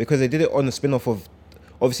did because they did it on the spin-off of.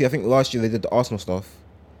 Obviously, I think last year they did the Arsenal stuff,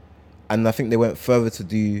 and I think they went further to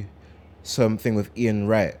do something with Ian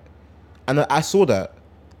Wright, and I saw that,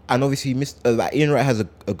 and obviously like Ian Wright has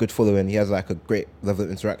a good following. He has like a great level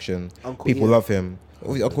of interaction. Uncle People Ian. love him.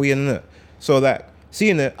 Obviously, Uncle Ian, innit? So like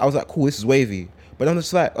seeing it, I was like, cool, this is wavy. But I'm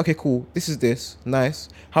just like, okay, cool, this is nice.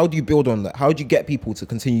 How do you build on that? How do you get people to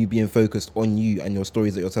continue being focused on you and your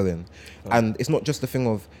stories that you're telling? And it's not just the thing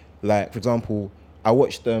of, like, for example, I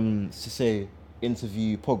watched Cisse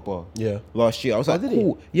interview Pogba last year. I was like, did he?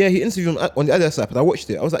 cool. Yeah, he interviewed him on the Adidas app, and I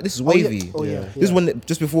watched it. I was like, this is wavy. Oh, yeah. This is when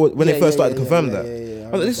just before when they first started to confirm that. Yeah,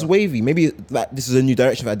 I was like, this is wavy. Maybe like this is a new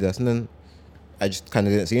direction for Adidas, and then I just kind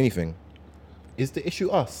of didn't see anything. Is the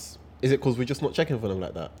issue us? Is it because we're just not checking for them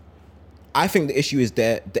like that? I think the issue is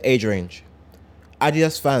the age range.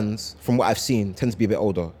 Adidas fans, from what I've seen, tend to be a bit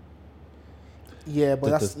older. Yeah,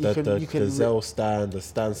 but that's you can Gazelle stand, the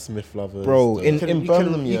Stan Smith lovers. Bro, the- in you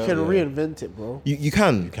Birmingham, can, yeah, you can yeah. reinvent it, bro. You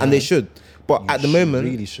can, can. and they should. But You at the should, moment,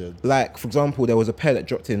 really should. like, for example, there was a pair that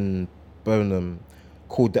dropped in Birmingham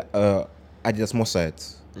called Adidas Moss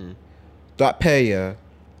Sides. That pair, yeah,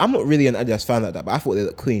 I'm not really an Adidas fan like that, but I thought they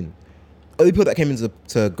looked clean. Only people that came in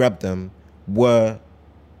to grab them were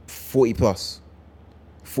 40 plus,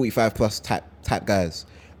 45 plus type guys,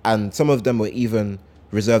 and some of them were even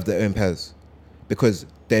reserved their own pairs because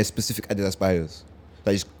they're specific Adidas buyers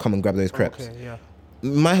that just come and grab those crepes. Okay, yeah.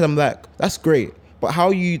 In my head, I'm like, that's great, but how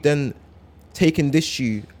you then taking this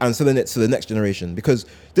shoe and selling it to the next generation, because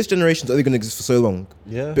this generation's only going to exist for so long.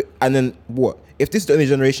 Yeah. And then what? If this is the only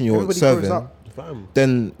generation you're Everybody grows serving, up. Fam,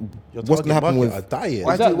 then your what's going to target happen market with... are dying.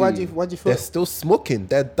 Why Exactly. do you feel? They're still smoking.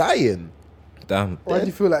 They're dying. Damn. Why do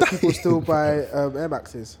you feel like people still buy Air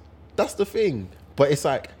Maxes? That's the thing. But it's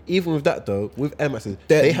like, even with that though, with Air Maxes,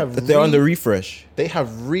 They're on the refresh. They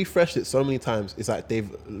have refreshed it so many times. It's like they've,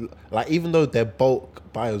 like, even though their bulk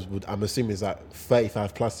buyers would, I'm assuming, is like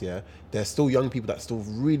 35 plus. Yeah, there's still young people that still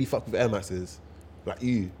really fuck with Air Maxes, like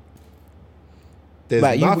you. There's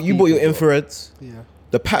Like enough you bought your people, bro. infrareds. Yeah.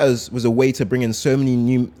 The Patters was a way to bring in so many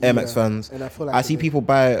new Air Max Yeah, fans. and I feel like I see people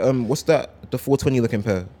buy what's that? The 420 looking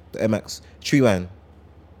pair, the Air Max Treeline.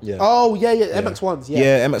 Yeah. Oh yeah, MX ones. Yeah,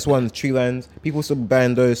 Air Max ones, Treelines. People still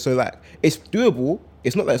buying those. So like, it's doable.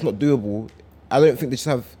 It's not that it's not doable. I don't think they just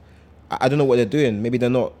have. I don't know what they're doing. Maybe they're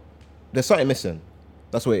not. There's something missing.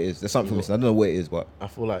 That's what it is. There's something missing. I don't know what it is, but I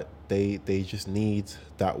feel like they just need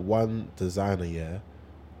that one designer, yeah,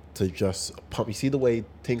 to just pump. You see the way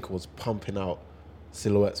Tinker was pumping out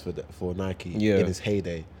silhouettes for Nike in his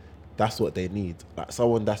heyday. That's what they need. Like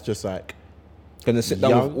someone that's just like gonna sit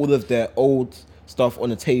down with all of their old stuff on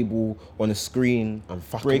the table, on the screen, and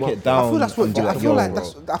fuck break 'em it up. down. I feel that's what and be I feel yo, like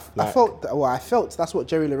bro. I felt that's what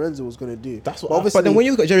Jerry Lorenzo was gonna do. That's what But I- obviously, But then when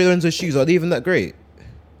you look at Jerry Lorenzo's shoes, are they even that great?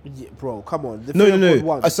 yeah, bro, come on. The No. Fear of God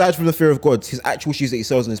ones. Aside from the fear of God, his actual shoes that he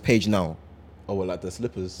sells on his page now. Oh, well, like the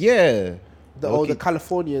slippers. Yeah. the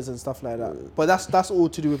Californias and stuff like that. But that's all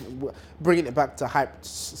to do with bringing it back to hyped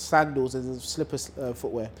sandals and slippers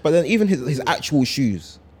footwear. But then even his actual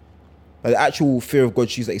shoes, like the actual fear of God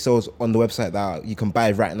shoes that he sells on the website that you can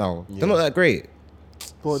buy right now, they're not that great.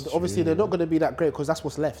 But obviously they're not going to be that great because that's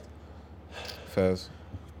what's left. Fairs.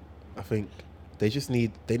 I think they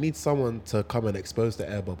need someone to come and expose the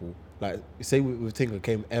air bubble. Like, say with Tinker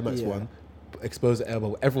came Air Max 1, expose the air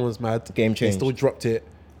bubble. Everyone's mad. Game They change. still dropped it,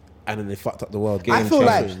 and then they fucked up the world. I feel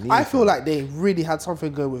change. like they really had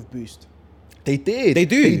something going with Boost. They did. They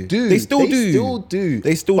do. They do. They still do. Still do.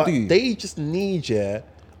 They still But do. They just need,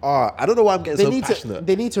 I don't know why I'm getting so passionate.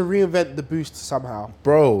 They need to reinvent the Boost somehow.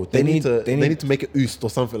 Bro, they They need need- to make it oost or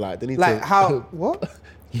something like. They need Like to how what?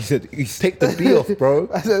 He said he's take the B off, bro.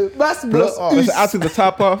 That's Let's out to the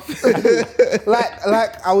top off.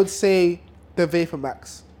 like I would say the Vapor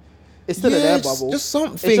Max. It's still an air bubble. Just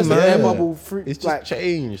something, it's just man. an air bubble fruit. It's just like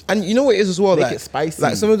changed. And you know what it is as well? Make Like, it spicy.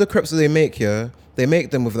 Like some of the crepes that they make here, they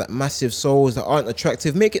make them with like massive soles that aren't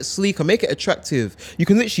attractive. Make it sleeker, make it attractive. You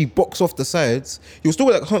can literally box off the sides. You'll still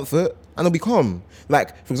get comfort and it'll be calm.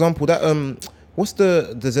 Like, for example, that what's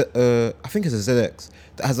I think it's a ZX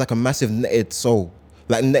that has like a massive netted sole,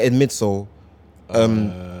 like netted midsole.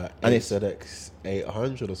 And it's- it's ZX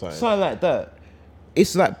 800 or something. Something like that.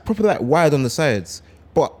 It's like proper like wide on the sides.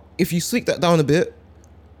 But if you sleek that down a bit,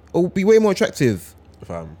 it'll be way more attractive.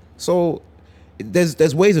 Fam. So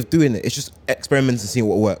there's ways of doing it. It's just experimenting and seeing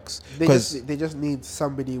what works. they Because just need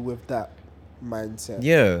somebody with that mindset.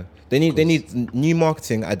 yeah, they need new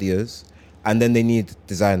marketing ideas, and then they need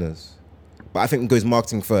designers. But I think it goes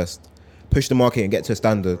marketing first. Push the market and get to a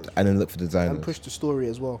standard, and then look for designers. And push the story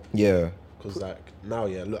as well. Yeah. Because like now,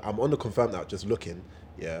 look, I'm on the confirmed app just looking.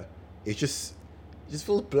 Yeah, it just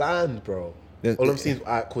feels bland, bro. Yeah, All I'm seeing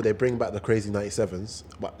is cool. They bring back the crazy 97s,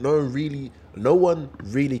 but no one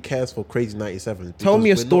really cares for crazy 97s. Tell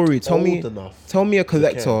me a because we're not story. Tell me a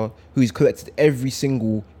collector care. who's collected every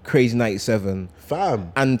single crazy 97,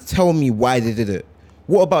 Fam, and tell me why they did it.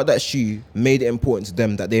 What about that shoe made it important to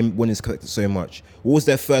them that they wanted to collect it so much? What was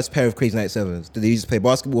their first pair of crazy 97s? Did they just play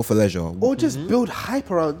basketball for leisure? Or just build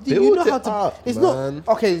hype around. You Build know it how to. up, It's man.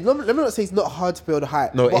 not okay. Let me not say it's not hard to build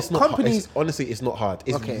hype. no, but it's not. Companies, Companies. honestly, it's not hard.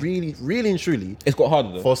 It's Okay. really and truly It's got harder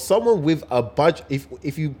though. for someone with a budget.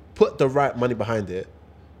 If you put the right money behind it,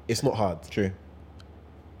 it's not hard. True.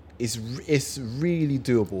 It's really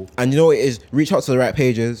doable. And you know what it is? Reach out to the right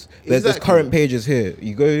pages. There's Exactly. current pages here.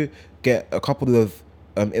 You go get a couple of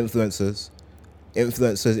influencers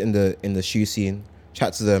in the shoe scene.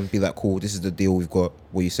 Chat to them. Be like, cool. This is the deal we've got.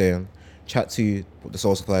 What are you saying? Chat to the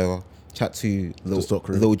soul supplier. Chat to stock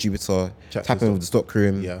room. Little Jupiter. Chat to Tap the in with the stock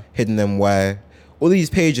room. Yeah. Hidden NY. All these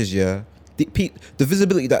pages. Yeah. The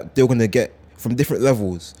visibility that they're gonna get from different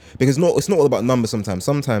levels, because it's not all about numbers.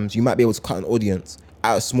 Sometimes you might be able to cut an audience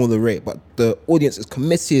at a smaller rate, but the audience is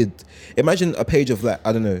committed. Imagine a page of like,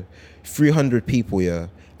 I don't know, 300 people, yeah,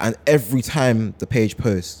 and every time the page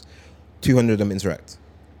posts, 200 of them interact.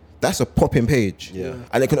 That's a popping page. Yeah.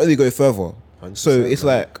 And it can only go further. 100%, So it's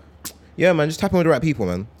man. like, yeah, man, just tap in with the right people,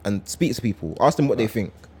 man, and speak to people. Ask them what they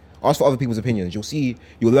think. Ask for other people's opinions.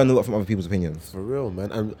 You'll learn a lot from other people's opinions. For real,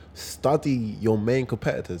 man. And study your main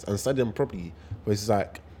competitors and study them properly. But it's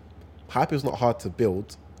like, hype is not hard to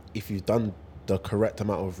build if you've done the correct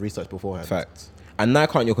amount of research beforehand. Fact. And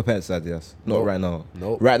Nike aren't your competitors, Adidas. Not Nope. right now.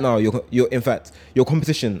 Nope. Right now, you're in fact, your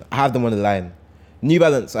competition, I have them on the line. New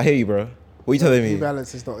Balance, I hear you, bro. What are you telling me? New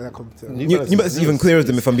Balance is not that competitive. New Balance is even clearer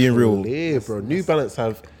than if I'm being real. Yeah, bro. New Balance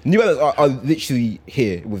have New Balance are literally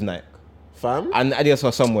here with Nike. fam. And Adidas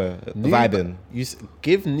are somewhere vibing.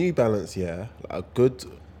 Give New Balance, a good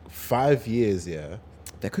 5 years,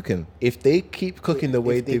 They're cooking. If they keep cooking the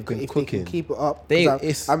way If they they've been can cooking, keep it up. They- 'Cause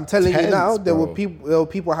it's I'm telling you now, tense, there bro. were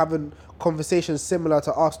people having conversations similar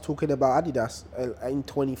to us talking about Adidas in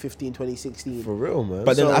 2015, 2016. for real, man.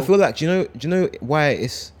 But then So- I feel like, do you know why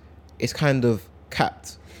it's kind of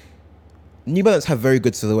capped? New Balance have very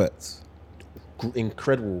good silhouettes.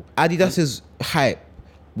 Incredible. Adidas's hype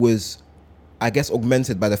was, I guess,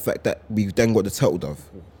 augmented by the fact that we then got the turtle dove.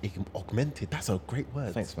 Augmented. That's a great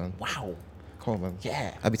word. Thanks, man. Wow. Come on, man.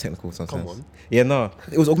 Yeah. I'd be technical sometimes. Come on. Yeah, no.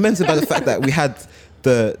 It was augmented by the fact that we had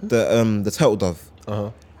the turtle dove.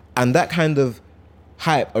 Uh-huh. And that kind of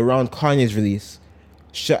hype around Kanye's release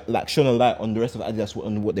shone a light on the rest of Adidas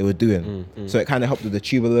on what they were doing. So it kind of helped with the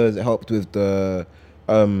tubulars, it helped with the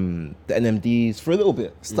NMDs for a little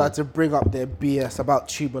bit. Started to bring up their BS about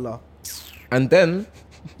tubular. And then,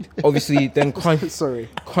 obviously, then Sorry.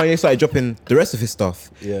 Kanye started dropping the rest of his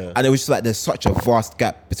stuff. Yeah. And it was just like there's such a vast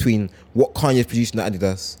gap between what Kanye's producing at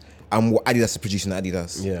Adidas and what Adidas is producing at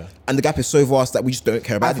Adidas. Yeah. And the gap is so vast that we just don't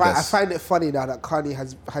care about Adidas. I find it funny now that Kanye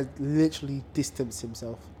has literally distanced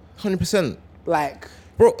himself. 100%. Like,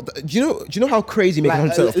 Bro, do you know how crazy making 100%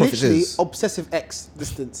 of profits literally is? obsessive X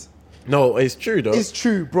distance. No, it's true though. It's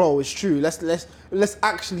true, bro. It's true. Let's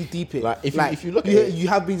actually deep it. Like, if you look at it- you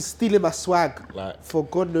have been stealing my swag Like, for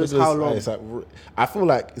God knows Because, how long. It's like, I feel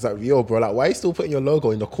like it's like, yo, bro, like, why are you still putting your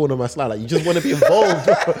logo in the corner of my slide? Like, you just want to be involved,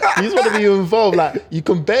 bro. You just want to be involved. Like, you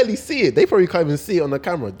can barely see it. They probably can't even see it on the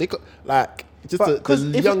camera. They could, like, just But the 'cause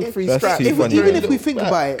if- young if- free That's strap. too If, funny, even man. if we think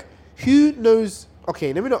about it, who knows?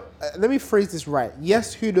 Okay, let me phrase this right.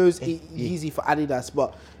 Yes, who knows Yeezy for Adidas,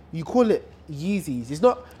 but you call it Yeezys. It's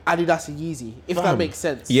not Adidas and Yeezy, if that Fam. makes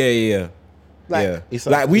sense. Yeah. Like, Yeah. it's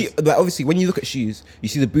Like like- obviously when you look at shoes, you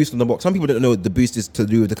see the boost on the box. Some people don't know the boost is to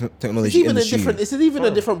do with the It's technology even in the a shoe. different. It's even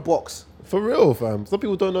a different box. For real, fam. Some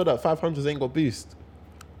people don't know that 500s ain't got boost.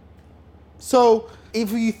 So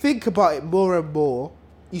if you think about it more and more,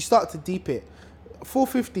 you start to deep it.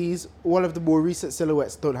 450s, one of the more recent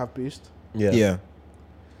silhouettes, don't have boost. Yeah.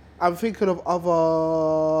 I'm thinking of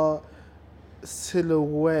other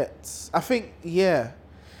silhouettes. I think, yeah.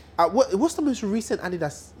 What's the most recent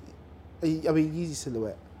Adidas? Yeezy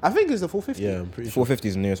silhouette. I think it's the 450. Yeah, I'm pretty sure. 450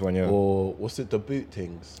 is the nearest one, yeah. Or what's it, the boot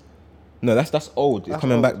things? No, that's old. It's That's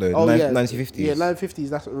coming old. back though. Oh, yeah. 1950s. Yeah, 950s.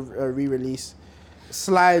 That's a re-release.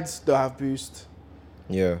 Slides don't have boost.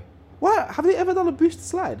 Yeah. What? Have they ever done a boost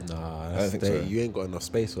slide? Nah, don't that's think they, so. you ain't got enough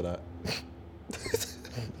space for that.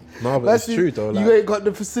 No, but That's it's true though. You Like, ain't got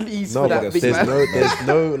the facilities no, for but that big there's man. there's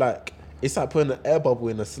no like. It's like putting an air bubble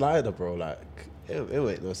in a slider, bro. Like, it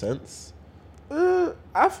make no sense.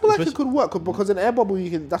 I feel like it Especially- could work because an air bubble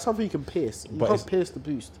that's something you can pierce. You But can't it's- pierce the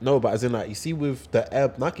boost. No, but as in like, you see with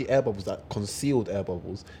the Nike air bubbles, that concealed air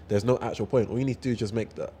bubbles, there's no actual point. All you need to do is just make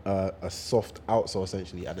a soft outsole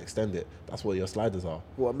essentially and extend it. That's what your sliders are.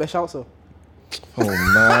 What, mesh outsole? Oh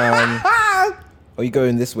man. Are you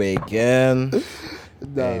going this way again?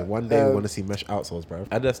 Hey, one day we want to see mesh outsoles, bro.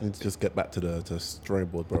 Adidas need to just get back to the drawing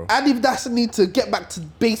board, bro. Adidas need to get back to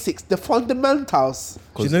basics, the fundamentals.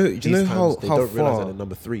 Do you know these how times they don't realize far? that they're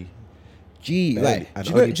number 3. Gee, Barely. like And do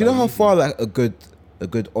you know only how by far like a good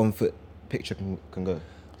on foot picture can go?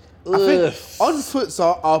 I think on foots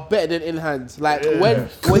are better than in hands. Like when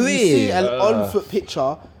you see an on foot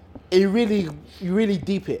picture, you really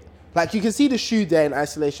deep it. Like you can see the shoe there in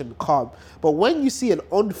isolation, calm. But when you see an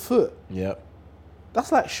on foot, Yep.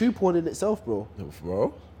 that's like shoe porn in itself, bro.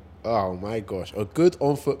 Bro. Oh my gosh. A good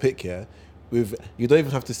on foot pick, yeah. With you don't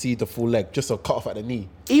even have to see the full leg, just a cut off at the knee.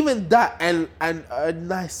 Even that and a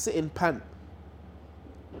nice sitting pant.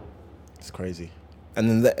 It's crazy. And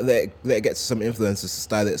then let it get to some influencers to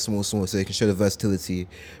style it small so they can show the versatility.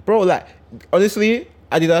 Bro, like honestly,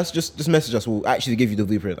 Adidas, just message us. We'll actually give you the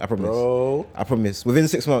blueprint. I promise. Bro. I promise. Within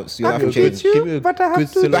 6 months, your life will Give change. you, Give me a but I have good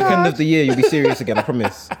to silhouette. Back end charge. of the year, you'll be serious again. I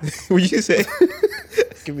promise. What you say?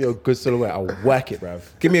 Give me a good silhouette. I'll whack it, bruv.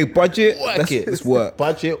 Give me a budget. Whack it. Let's work.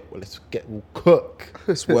 Budget. Well, we'll cook.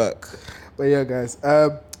 Let's work. But yeah, guys.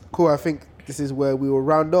 Cool. I think this is where we will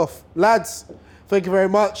round off. Lads, thank you very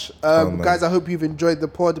much. man. Guys, I hope you've enjoyed the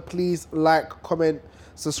pod. Please like, comment,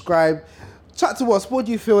 subscribe. Chat to us. What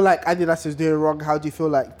do you feel like Adidas is doing wrong? How do you feel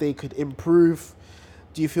like they could improve?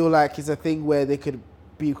 Do you feel like it's a thing where they could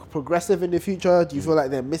be progressive in the future? Do you feel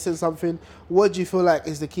like they're missing something? What do you feel like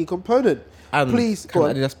is the key component? And Please, can go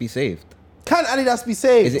on. Adidas be saved? Can Adidas be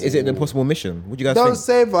saved? Is it an impossible mission? What do you guys Don't think?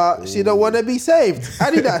 save her. She don't want to be saved.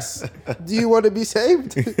 Adidas, do you want to be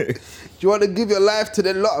saved? Do you want to give your life to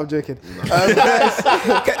the lot? I'm joking. Guys,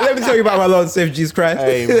 Let me tell you about my Lord and Savior Jesus Christ.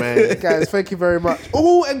 Hey, man. guys, thank you very much.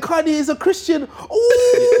 Oh, and Kanye is a Christian. Oh,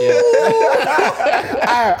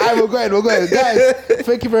 alright, we're going. Guys,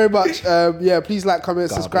 thank you very much. Please like, comment,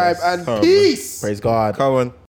 subscribe, bless. and peace. Praise God. Come on.